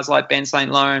faster guys like Ben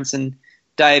St. Lawrence and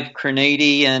Dave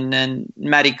Crenedy and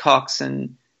Matty Cox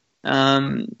and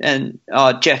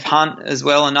Jeff Hunt as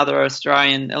well, another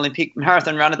Australian Olympic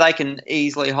marathon runner, they can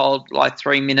easily hold like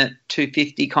 3-minute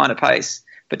 2:50 kind of pace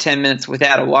for 10 minutes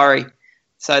without a worry.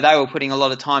 So they were putting a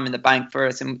lot of time in the bank for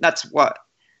us, and that's what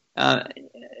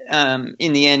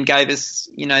in the end gave us,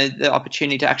 the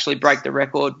opportunity to actually break the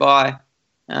record by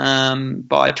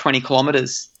 20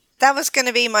 kilometres. That was going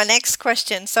to be my next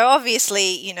question. So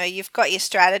obviously, you've got your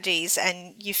strategies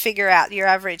and you figure out your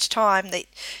average time that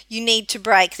you need to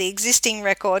break the existing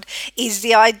record. Is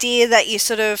the idea that you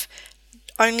sort of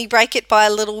only break it by a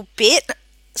little bit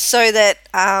so that,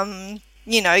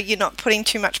 you're not putting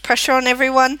too much pressure on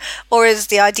everyone? Or is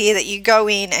the idea that you go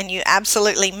in and you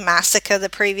absolutely massacre the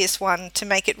previous one to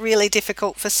make it really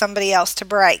difficult for somebody else to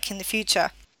break in the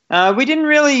future? We didn't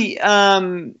really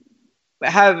have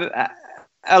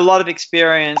a lot of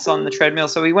experience on the treadmill,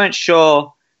 so we weren't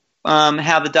sure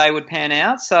how the day would pan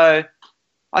out. So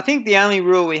I think the only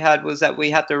rule we had was that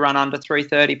we had to run under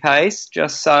 3:30 pace,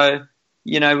 just so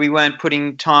we weren't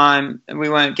putting time, we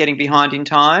weren't getting behind in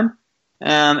time,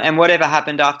 and whatever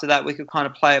happened after that, we could kind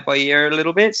of play it by ear a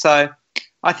little bit. So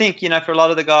I think for a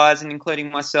lot of the guys, and including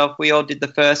myself, we all did the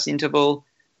first interval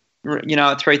at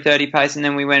 3:30 pace, and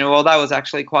then we went, well, that was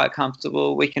actually quite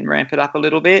comfortable, we can ramp it up a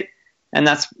little bit. And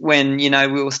that's when,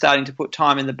 we were starting to put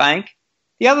time in the bank.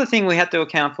 The other thing we had to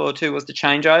account for too was the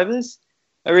changeovers.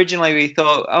 Originally we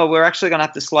thought, we're actually going to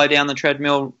have to slow down the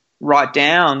treadmill right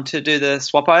down to do the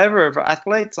swap over of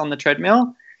athletes on the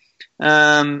treadmill.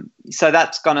 So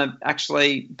that's going to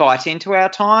actually bite into our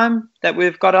time that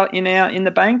we've got in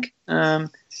the bank.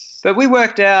 But we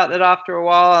worked out that after a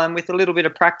while, and with a little bit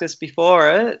of practice before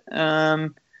it,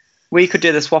 we could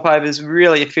do the swap overs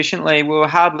really efficiently. We were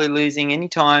hardly losing any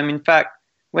time. In fact,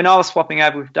 when I was swapping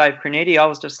over with Dave Crenedy, I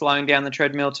was just slowing down the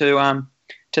treadmill to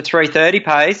 3:30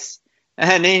 pace,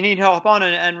 and then he'd hop on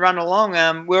and run along.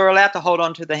 We were allowed to hold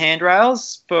on to the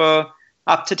handrails for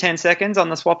up to 10 seconds on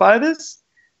the swap overs,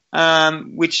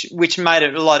 which made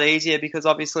it a lot easier, because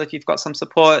obviously if you've got some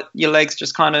support, your legs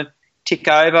just kind of tick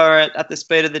over at the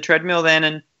speed of the treadmill then,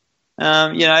 and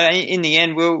in the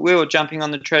end, we were jumping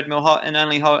on the treadmill and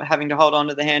only having to hold on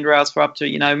to the handrails for up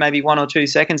to, maybe 1 or 2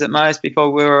 seconds at most before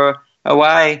we were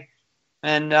away.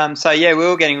 And we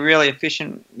were getting really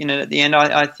efficient, at the end.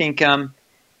 I think,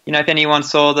 if anyone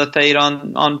saw the feed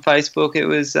on Facebook, it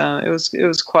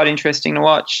was quite interesting to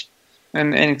watch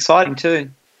and exciting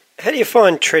too. How do you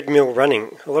find treadmill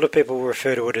running? A lot of people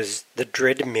refer to it as the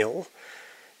dreadmill.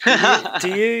 Do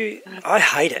you? I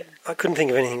hate it. I couldn't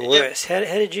think of anything worse. How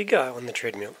did you go on the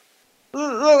treadmill?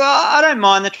 Look, I don't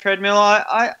mind the treadmill.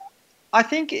 I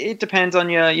think it depends on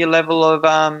your level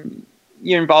of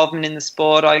your involvement in the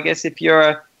sport. I guess if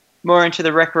you're more into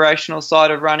the recreational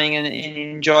side of running and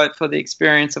enjoy it for the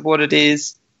experience of what it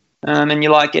is, and you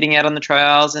like getting out on the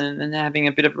trails and having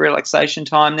a bit of relaxation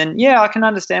time, then yeah, I can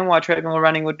understand why treadmill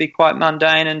running would be quite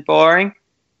mundane and boring.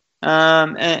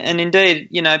 And indeed,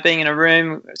 being in a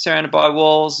room surrounded by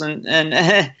walls and maybe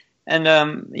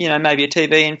a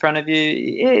TV in front of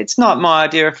you, it's not my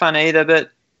idea of fun either.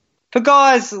 But for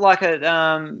guys like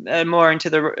more into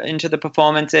the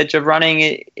performance edge of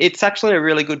running, it's actually a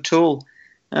really good tool.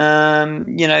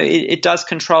 It does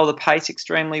control the pace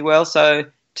extremely well, so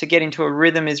to get into a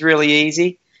rhythm is really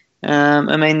easy.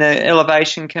 The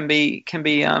elevation can be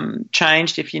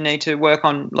changed if you need to work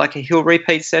on like a hill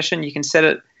repeat session. You can set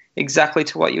it exactly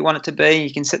to what you want it to be.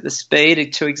 You can set the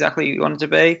speed to exactly what you want it to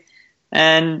be.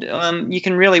 And you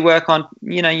can really work on,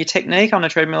 your technique on a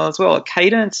treadmill as well,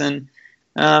 cadence and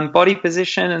body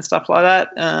position and stuff like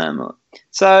that.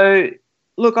 So,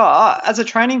 look, as a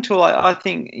training tool, I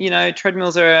think,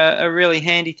 treadmills are a really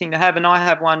handy thing to have, and I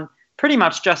have one pretty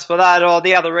much just for that. Or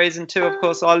the other reason too, of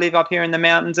course, I live up here in the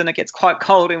mountains and it gets quite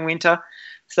cold in winter.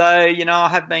 So, I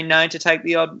have been known to take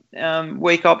the odd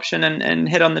week option and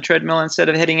head on the treadmill instead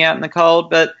of heading out in the cold.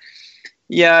 But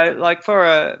yeah, like for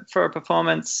a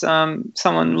performance,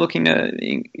 someone looking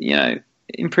to,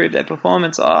 improve their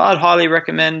performance, I'd highly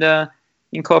recommend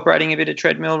incorporating a bit of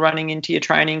treadmill running into your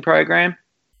training program.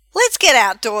 Let's get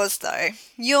outdoors though.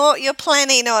 You're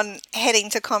planning on heading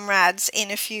to Comrades in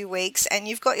a few weeks, and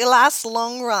you've got your last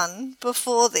long run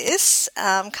before this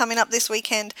coming up this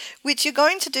weekend, which you're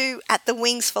going to do at the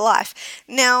Wings for Life.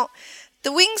 Now,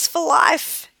 the Wings for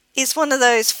Life is one of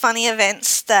those funny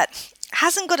events that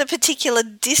hasn't got a particular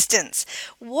distance.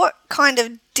 What kind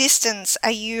of distance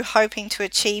are you hoping to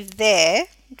achieve there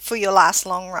for your last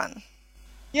long run?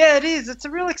 Yeah, it is. It's a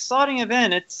real exciting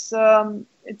event. It's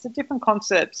a different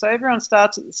concept. So everyone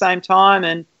starts at the same time,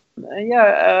 and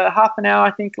half an hour,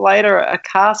 I think, later, a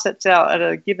car sets out at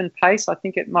a given pace. I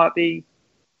think it might be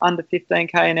under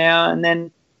 15k an hour, and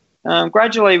then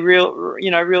gradually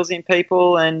reels in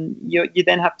people, and you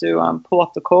then have to pull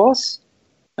off the course.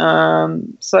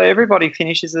 So everybody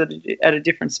finishes at a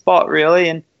different spot, really,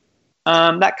 and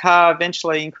that car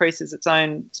eventually increases its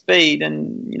own speed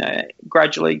and,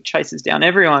 gradually chases down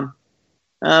everyone.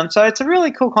 So it's a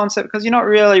really cool concept because you're not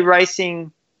really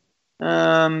racing,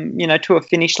 to a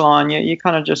finish line. You're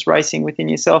kind of just racing within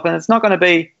yourself, and it's not going to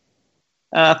be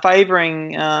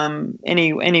favouring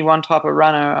any one type of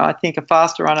runner. I think a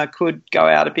faster runner could go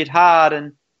out a bit hard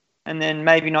and then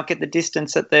maybe not get the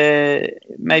distance that they're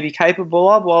maybe capable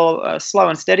of, while a slow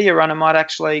and steadier runner might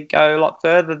actually go a lot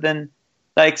further than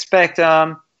they expect.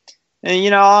 I'm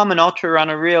an ultra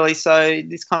runner really, so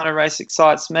this kind of race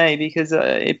excites me because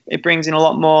it brings in a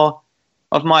lot more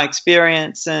of my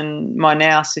experience and my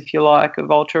nous, if you like, of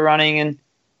ultra running. And,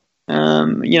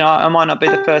 I might not be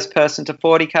the first person to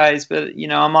 40Ks, but,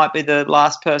 I might be the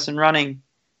last person running,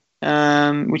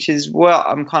 which is what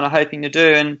I'm kind of hoping to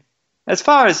do. And as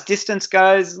far as distance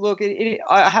goes, look,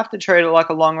 I have to treat it like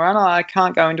a long run. I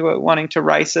can't go into it wanting to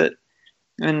race it.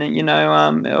 And,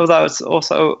 although it's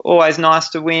also always nice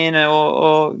to win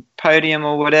or podium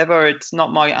or whatever, it's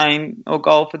not my aim or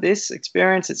goal for this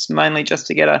experience. It's mainly just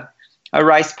to get a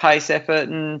race pace effort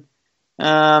and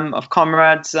of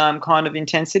Comrades kind of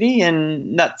intensity,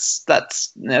 and that's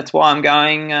why I'm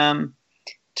going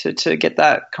to get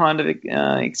that kind of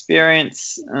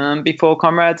experience before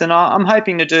Comrades. And I'm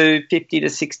hoping to do 50 to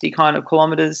 60 kind of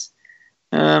kilometres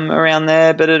around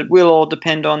there, but it will all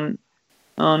depend on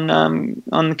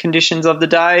the conditions of the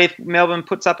day. If Melbourne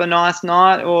puts up a nice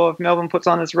night, or if Melbourne puts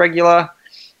on its regular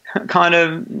kind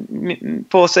of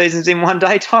 4 seasons in one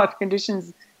day type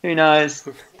conditions, who knows?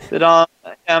 But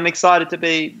I'm excited to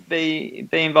be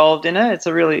involved in it. It's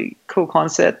a really cool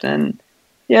concept, and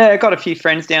I got a few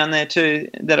friends down there too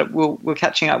that we're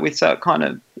catching up with. So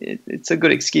it's a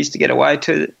good excuse to get away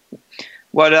to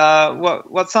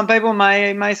what some people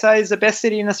may say is the best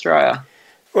city in Australia.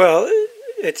 Well,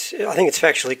 I think it's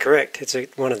factually correct. It is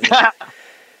one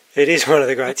of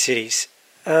the great cities.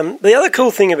 The other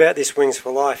cool thing about this Wings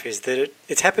for Life is that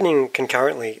it's happening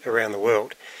concurrently around the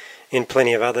world in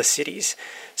plenty of other cities.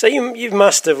 So you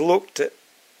must have looked at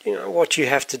what you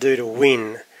have to do to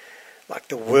win, like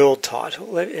the world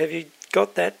title. Have you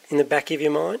got that in the back of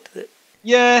your mind?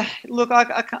 Yeah, look,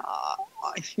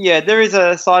 there is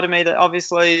a side of me that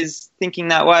obviously is thinking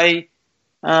that way.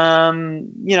 I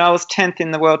was 10th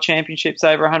in the World Championships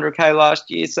over 100k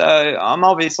last year, so I'm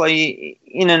obviously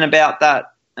in and about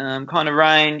that kind of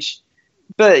range.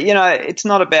 But, it's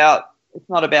not about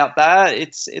not about that.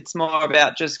 It's more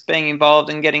about just being involved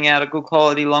and getting out a good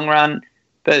quality long run.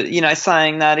 But, you know,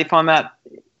 saying that if I'm at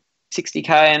 60K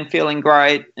and feeling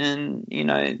great and, you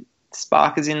know,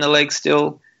 spark is in the leg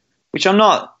still, which I'm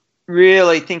not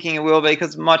really thinking it will be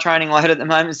because my training load at the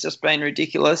moment has just been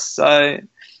ridiculous. So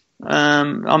I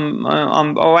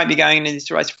won't be going into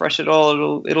this race fresh at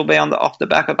all. It'll be off the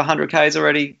back of 100Ks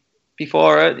already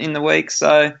before it in the week.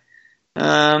 So, you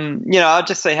know, I'll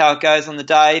just see how it goes on the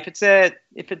day.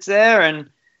 If it's there and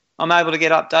I'm able to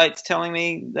get updates telling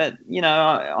me that, you know,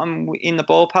 I'm in the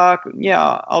ballpark,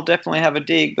 yeah, I'll definitely have a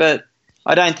dig. But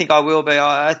I don't think I will be.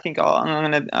 I think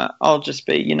I'll just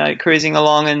be, you know, cruising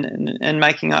along and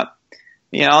making up,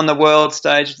 you know, on the world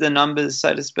stage the numbers,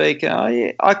 so to speak.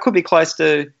 Yeah, I could be close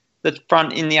to the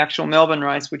front in the actual Melbourne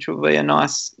race, which will be a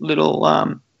nice little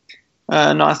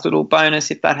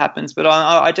bonus if that happens. But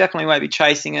I definitely won't be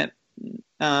chasing it. You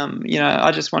know,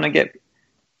 I just want to get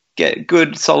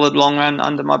good, solid long run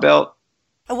under my belt.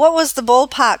 What was the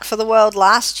ballpark for the world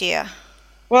last year?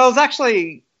 Well, it was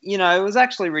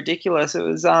actually ridiculous. It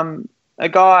was an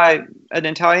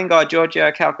Italian guy,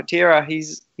 Giorgio Calcaterra.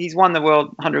 He's won the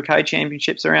World 100K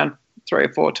Championships around 3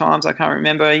 or 4 times. I can't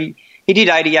remember. He did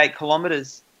 88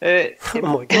 kilometres. Oh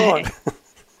my God!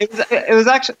 It was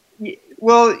actually,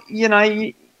 well, you know,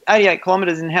 88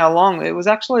 kilometres in how long? It was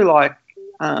actually like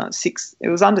 6. It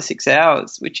was under 6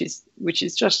 hours, which is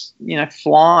just, you know,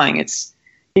 flying.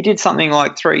 He did something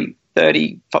like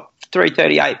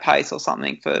 3:38 pace or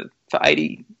something for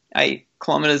 88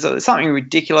 kilometres or something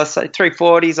ridiculous. So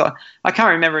 3:40s. I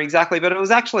can't remember exactly, but it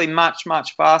was actually much,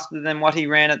 much faster than what he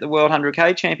ran at the World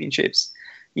 100K Championships.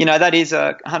 You know, that is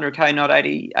a 100K, not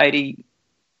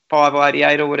 85 or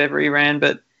 88 or whatever he ran.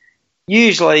 But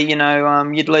usually, you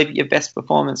know, you'd leave your best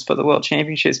performance for the World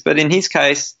Championships. But in his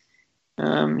case,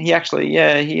 he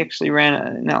actually ran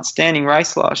an outstanding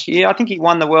race last year. I think he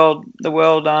won the world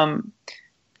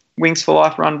Wings for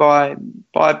Life run by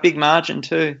a big margin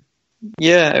too.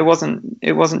 Yeah, it wasn't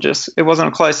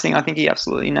a close thing. I think he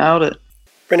absolutely nailed it.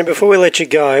 Brendan, before we let you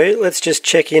go, let's just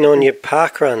check in on your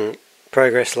parkrun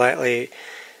progress lately.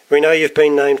 We know you've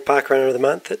been named Parkrunner of the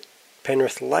Month at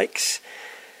Penrith Lakes.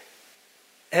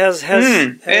 How's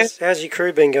your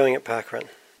crew been going at parkrun?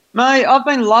 Mate, I've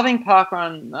been loving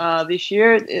parkrun this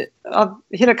year. I've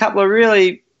hit a couple of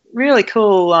really, really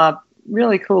cool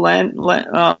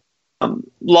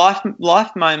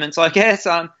life moments, I guess.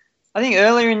 I think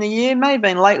earlier in the year, may have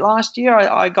been late last year,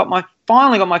 I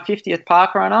finally got my 50th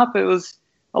parkrun up. It was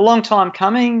a long time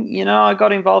coming. You know, I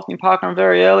got involved in parkrun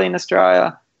very early in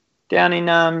Australia, down in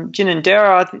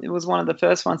Ginninderra. I think it was one of the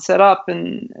first ones set up.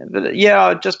 But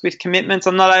just with commitments,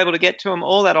 I'm not able to get to them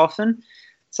all that often.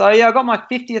 So yeah, I got my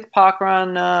 50th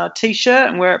parkrun T-shirt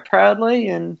and wear it proudly.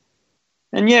 And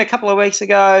yeah, a couple of weeks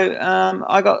ago,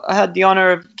 I had the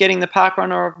honour of getting the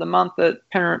Parkrunner of the Month at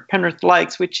Penrith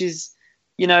Lakes, which is,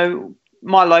 you know,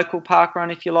 my local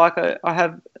parkrun, if you like. I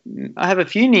have a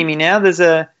few near me now.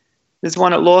 There's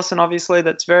one at Lawson, obviously,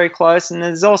 that's very close, and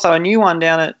there's also a new one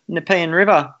down at Nepean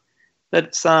River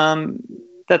that's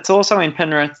also in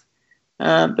Penrith.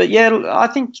 But yeah, I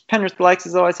think Penrith Lakes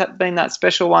has always been that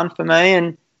special one for me.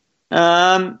 And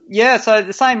so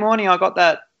the same morning I got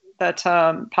that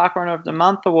Parkrunner of the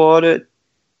Month award.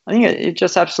 I think it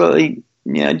just absolutely,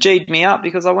 you know, G'd me up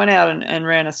because I went out and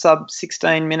ran a sub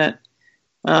 16 minute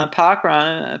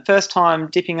parkrun. First time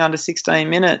dipping under 16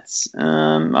 minutes.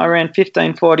 I ran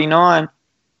 15:49.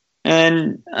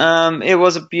 And it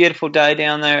was a beautiful day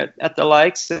down there at the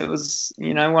lakes. It was,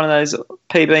 you know, one of those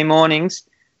PB mornings.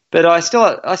 But I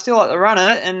still like to run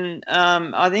it, and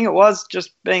I think it was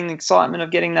just being the excitement of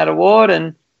getting that award.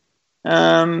 And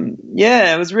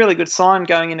it was a really good sign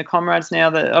going into Comrades now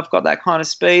that I've got that kind of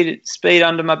speed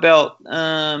under my belt.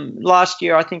 Last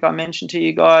year, I think I mentioned to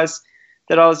you guys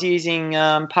that I was using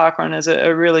parkrun as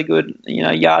a really good, you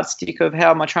know, yardstick of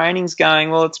how my training's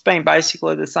going. Well, it's been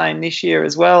basically the same this year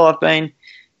as well. I've been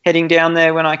heading down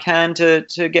there when I can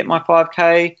to get my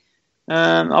 5K.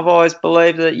 I've always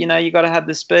believed that, you know, you got to have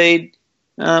the speed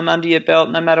under your belt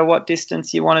no matter what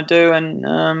distance you want to do.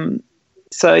 And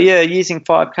using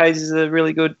 5Ks is a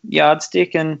really good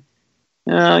yardstick. And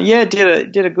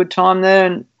did a good time there.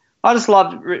 And I just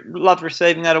loved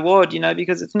receiving that award, you know,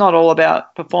 because it's not all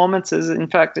about performances. In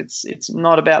fact, it's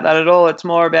not about that at all. It's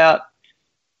more about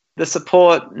the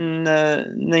support and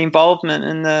the involvement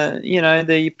and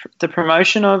the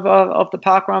promotion of the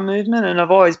parkrun movement. And I've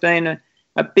always been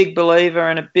a big believer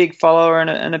and a big follower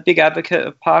and a big advocate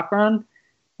of parkrun.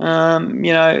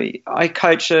 I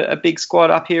coach a big squad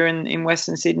up here in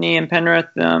Western Sydney and Penrith.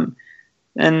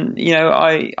 And, you know,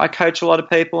 I coach a lot of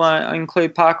people. I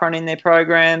include parkrun in their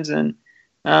programs. And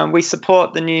We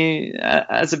support the new,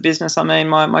 as a business, I mean,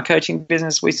 my coaching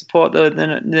business, we support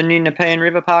the new Nepean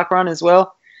River Park Run as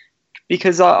well,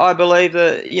 because I believe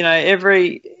that,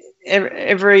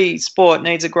 every sport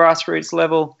needs a grassroots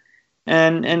level.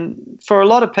 And for a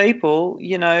lot of people,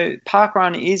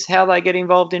 parkrun is how they get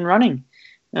involved in running.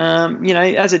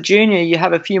 As a junior, you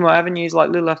have a few more avenues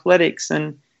like little athletics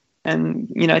and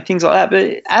things like that.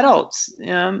 But adults,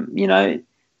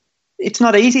 it's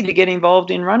not easy to get involved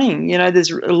in running.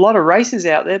 There's a lot of races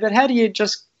out there, but how do you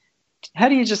just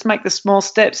make the small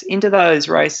steps into those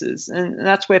races? And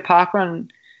that's where parkrun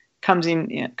comes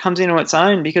into its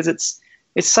own, because it's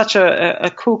such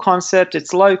a cool concept.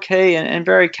 It's low key and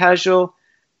very casual.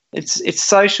 It's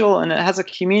social, and it has a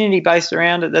community based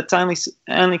around it that's only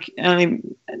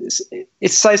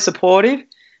it's so supportive,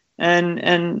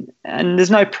 and there's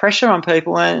no pressure on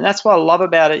people, and that's what I love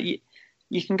about it.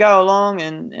 You can go along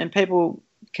and people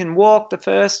can walk the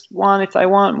first one if they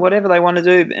want, whatever they want to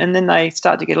do, and then they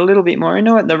start to get a little bit more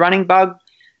into it. The running bug,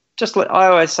 I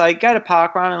always say, go to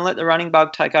parkrun and let the running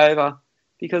bug take over,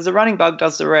 because the running bug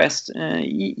does the rest.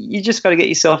 You just got to get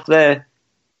yourself there,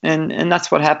 and that's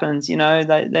what happens. They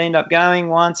end up going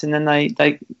once, and then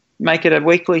they make it a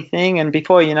weekly thing, and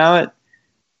before you know it,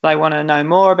 they want to know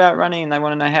more about running, and they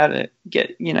want to know how to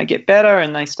get better,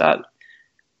 and they start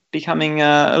becoming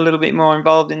a little bit more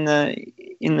involved in the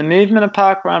movement of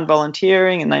parkrun,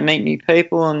 volunteering, and they meet new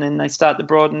people, and then they start to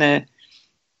broaden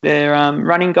their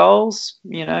running goals.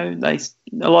 A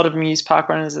lot of them use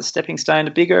parkrun as a stepping stone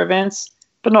to bigger events,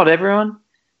 but not everyone.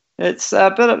 But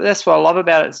that's what I love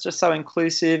about it. It's just so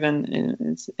inclusive,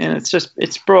 and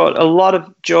it's brought a lot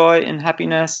of joy and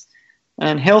happiness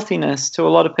and healthiness to a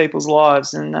lot of people's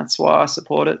lives, and that's why I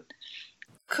support it.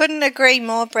 Couldn't agree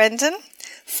more, Brendan.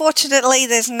 Fortunately,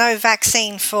 there's no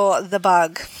vaccine for the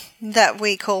bug that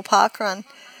we call parkrun.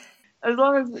 As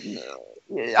long as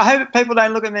I hope people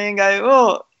don't look at me and go,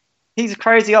 "Oh, he's a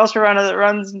crazy ultra runner that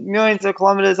runs millions of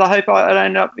kilometres." I hope I don't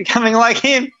end up becoming like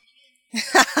him.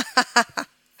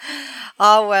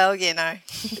 Oh well, Yeah.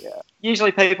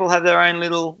 Usually, people have their own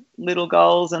little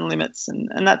goals and limits,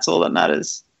 and that's all that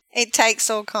matters. It takes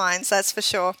all kinds, that's for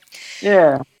sure.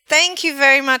 Yeah. Thank you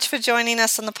very much for joining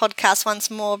us on the podcast once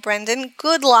more, Brendan.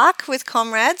 Good luck with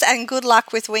Comrades and good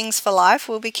luck with Wings for Life.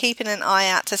 We'll be keeping an eye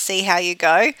out to see how you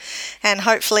go, and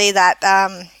hopefully that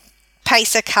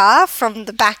pacer car from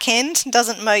the back end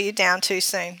doesn't mow you down too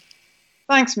soon.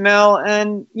 Thanks, Mel.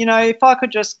 And, if I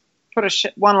could just put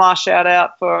one last shout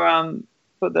out for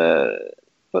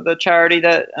the charity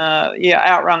that,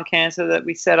 Outrun Cancer, that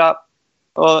we set up,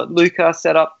 or Luca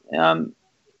set up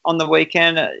on the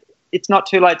weekend. It's not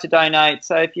too late to donate.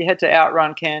 So if you head to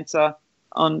Outrun Cancer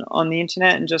on the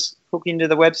internet and just hook into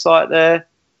the website there,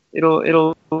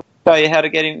 it'll show you how to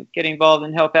get involved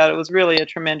and help out. It was really a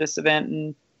tremendous event,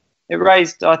 and it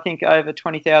raised, I think, over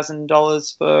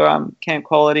 $20,000 for Camp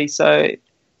Quality. So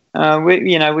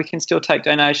we can still take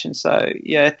donations. So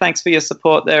yeah, thanks for your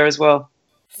support there as well.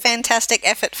 Fantastic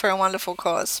effort for a wonderful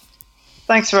cause.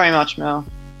 Thanks very much, Mel.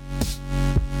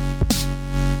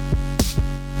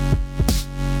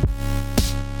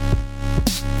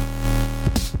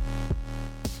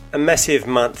 A massive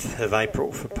month of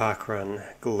April for Parkrun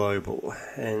Global,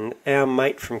 and our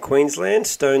mate from Queensland,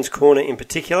 Stones Corner in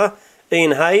particular,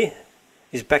 Ian Hay,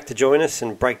 is back to join us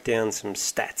and break down some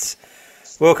stats.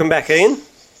 Welcome back, Ian.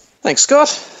 Thanks, Scott.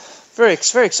 Very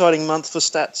exciting month for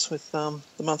stats with the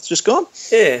month just gone.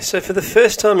 Yeah, so for the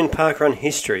first time in parkrun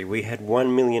history, we had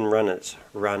 1 million runners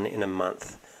run in a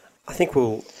month. I think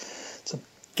we'll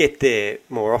get there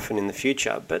more often in the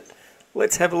future, but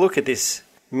let's have a look at this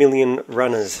million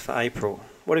runners for April.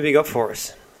 What have you got for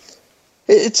us?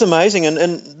 It's amazing,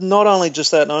 and not only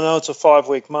just that, and I know it's a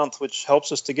 5-week month, which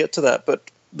helps us to get to that,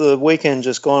 but the weekend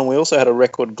just gone, we also had a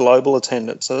record global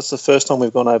attendance. So that's the first time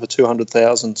we've gone over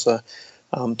 200,000. So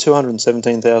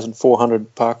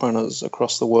 217,400 parkrunners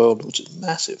across the world, which is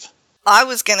massive. I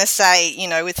was going to say,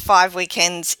 with 5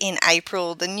 weekends in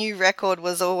April, the new record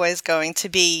was always going to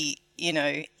be,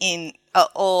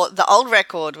 or the old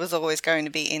record was always going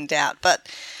to be in doubt. But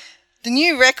the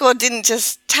new record didn't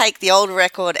just take the old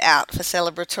record out for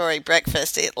celebratory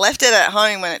breakfast. It left it at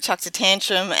home when it chucked a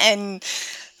tantrum and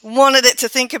wanted it to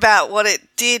think about what it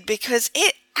did, because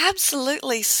it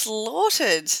absolutely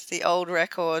slaughtered the old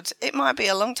record. It might be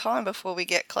a long time before we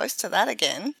get close to that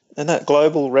again. And that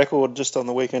global record just on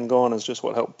the weekend gone is just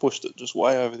what helped push it just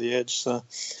way over the edge. So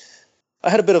I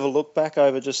had a bit of a look back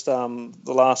over just the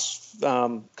last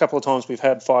couple of times we've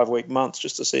had 5-week months,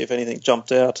 just to see if anything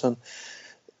jumped out, and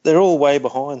they're all way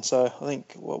behind. So I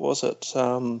think, what was it,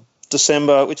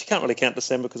 December, which you can't really count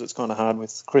December because it's kind of hard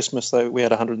with Christmas, though, we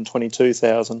had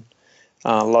 122,000.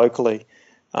 locally.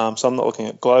 So I'm not looking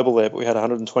at global there, but we had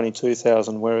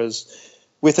 122,000, whereas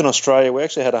within Australia we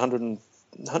actually had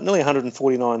nearly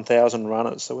 149,000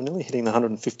 runners. So we're nearly hitting the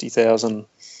 150,000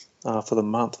 for the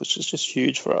month, which is just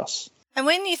huge for us. And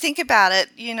when you think about it,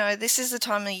 this is the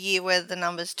time of year where the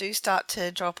numbers do start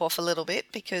to drop off a little bit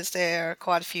because there are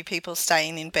quite a few people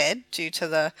staying in bed due to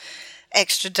the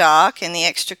extra dark and the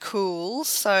extra cool.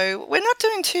 So we're not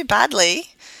doing too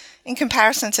badly in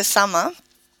comparison to summer.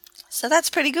 So that's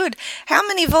pretty good. How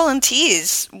many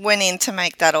volunteers went in to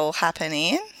make that all happen,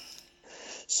 Ian?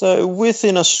 So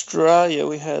within Australia,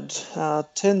 we had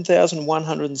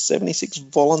 10,176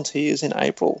 volunteers in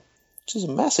April, which is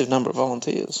a massive number of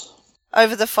volunteers.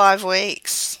 Over the 5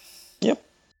 weeks? Yep.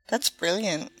 That's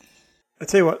brilliant. I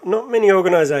tell you what, not many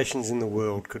organisations in the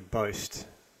world could boast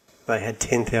they had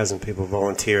 10,000 people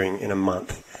volunteering in a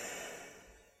month.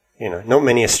 Not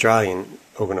many Australian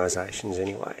organisations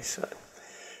anyway, so...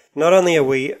 Not only are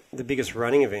we the biggest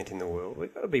running event in the world,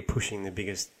 we've got to be pushing the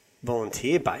biggest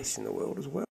volunteer base in the world as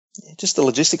well. Yeah, just the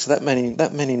logistics of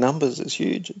that many numbers is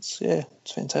huge. It's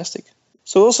fantastic.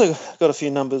 So we also got a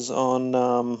few numbers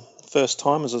on first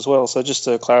timers as well. So just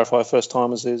to clarify, first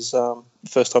timers is the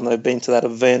first time they've been to that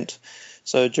event.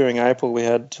 So during April we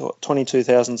had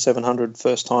 22,700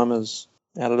 first timers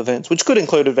out at events, which could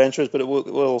include adventurers, but it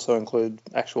will also include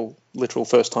actual literal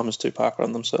first timers to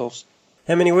parkrun themselves.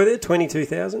 How many were there?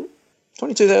 22,000?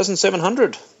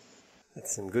 22,700.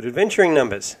 That's some good adventuring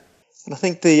numbers. And I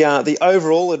think the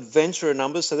overall adventurer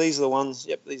numbers, so these are the ones,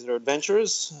 these are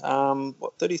adventurers,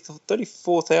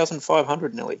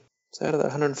 34,500 nearly. So out of that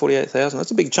 148,000,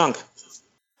 that's a big chunk.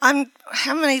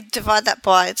 How many divide that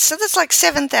by? So there's like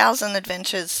 7,000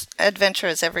 adventurers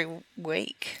every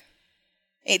week.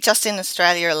 Just in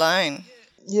Australia alone.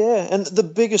 Yeah, and the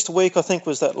biggest week I think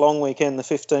was that long weekend, the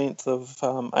 15th of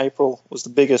April was the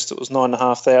biggest. It was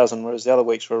 9,500, whereas the other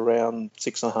weeks were around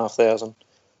 6,500.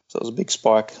 So it was a big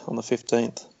spike on the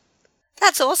 15th.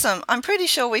 That's awesome. I'm pretty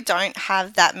sure we don't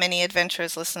have that many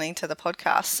adventurers listening to the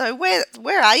podcast. So where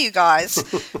are you guys?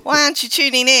 Why aren't you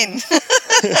tuning in?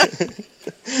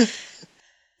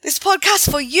 This podcast's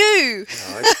for you.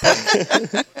 No,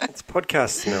 it's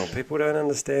podcasts, Mel. People don't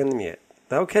understand them yet.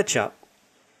 They'll catch up.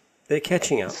 They're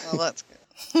catching up. Oh, that's good.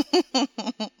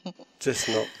 Just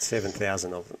not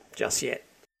 7,000 of them, just yet.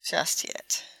 Just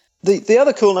yet. The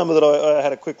other cool number that I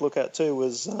had a quick look at too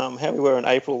was how we were in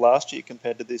April last year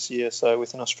compared to this year, so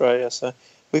within Australia. So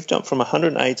we've jumped from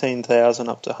 118,000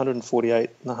 up to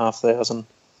 148,500. So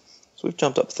we've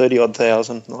jumped up 30-odd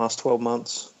thousand in the last 12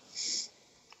 months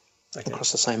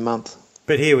across the same month.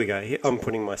 But here we go. I'm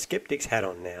putting my skeptic's hat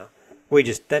on now.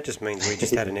 That just means we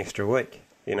just had an extra week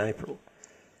in April.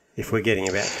 If we're getting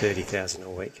about 30,000 a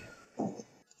week.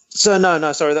 So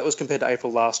no, sorry, that was compared to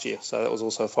April last year. So that was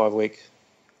also a 5-week.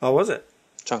 Oh, was it?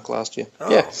 Chunk last year. Oh.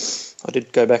 Yeah, I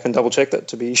did go back and double check that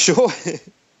to be sure.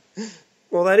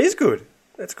 Well, that is good.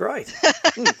 That's great.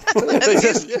 So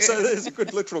there's a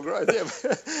good literal growth. Yeah.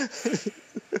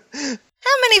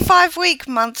 How many 5-week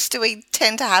months do we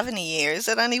tend to have in a year? Is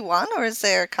it only one, or is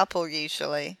there a couple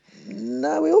usually?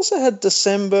 No, we also had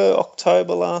December,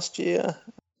 October last year.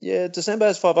 Yeah, December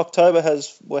has 5. October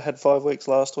had 5 weeks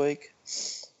last week.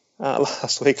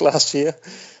 Last year.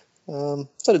 So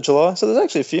did July. So there's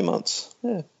actually a few months.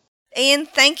 Yeah. Ian,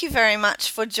 thank you very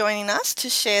much for joining us to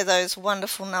share those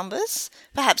wonderful numbers.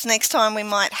 Perhaps next time we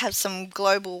might have some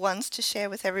global ones to share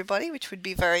with everybody, which would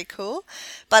be very cool.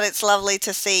 But it's lovely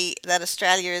to see that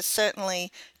Australia is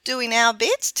certainly doing our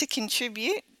bit to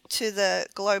contribute to the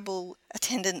global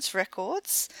attendance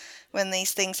records when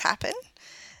these things happen.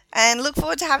 And look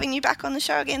forward to having you back on the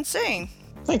show again soon.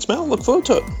 Thanks, Mel. Look forward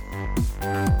to it.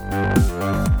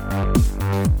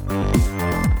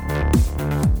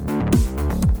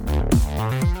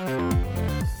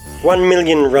 $1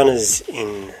 million runners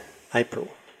in April.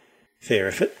 Fair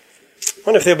effort. I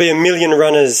wonder if there'll be 1 million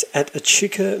runners at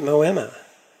Echuca Moama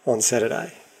on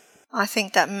Saturday. I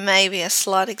think that may be a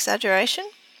slight exaggeration,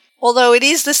 although it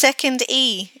is the second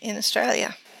E in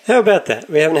Australia. How about that?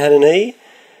 We haven't had an E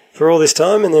for all this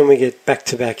time, and then we get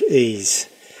back-to-back E's.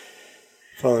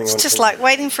 It's just like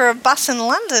waiting for a bus in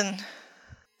London.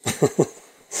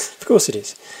 Of course it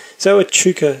is. So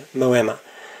Echuca Moama,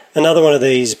 another one of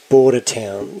these border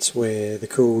towns where the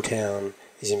cool town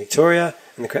is in Victoria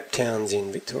and the crap town's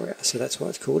in Victoria. So that's why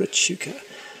it's called Echuca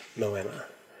Moama.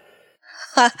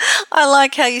 I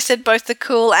like how you said both the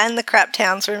cool and the crap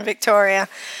towns were in Victoria.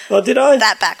 Oh, did I?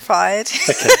 That backfired.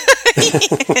 Okay.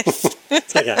 Yes.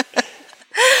 It's okay.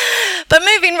 But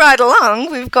moving right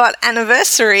along, we've got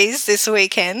anniversaries this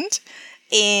weekend.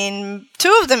 In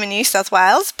 2 of them in New South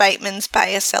Wales, Bateman's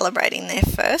Bay are celebrating their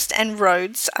first and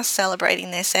Rhodes are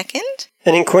celebrating their second.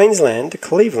 And in Queensland,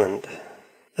 Cleveland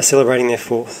are celebrating their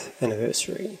 4th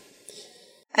anniversary.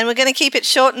 And we're going to keep it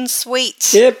short and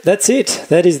sweet. Yep, that's it.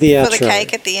 That is the outro. For the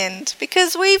cake at the end.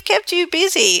 Because we've kept you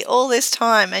busy all this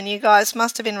time and you guys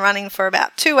must have been running for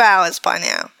about 2 hours by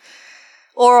now.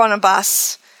 Or on a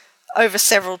bus over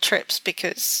several trips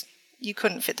because you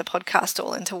couldn't fit the podcast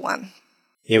all into one.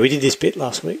 Yeah, we did this bit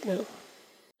last week now.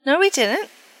 No, we didn't.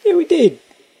 Yeah, we did.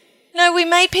 No, we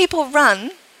made people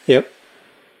run. Yep.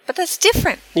 But that's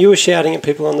different. You were shouting at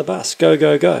people on the bus. Go,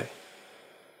 go, go.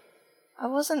 I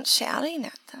wasn't shouting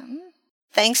at them.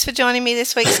 Thanks for joining me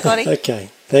this week, Scotty. Okay,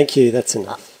 thank you. That's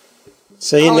enough.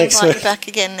 See you next week. I'll invite you back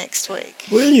again next week.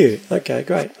 Will you? Okay,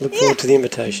 great. Look forward to the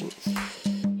invitation.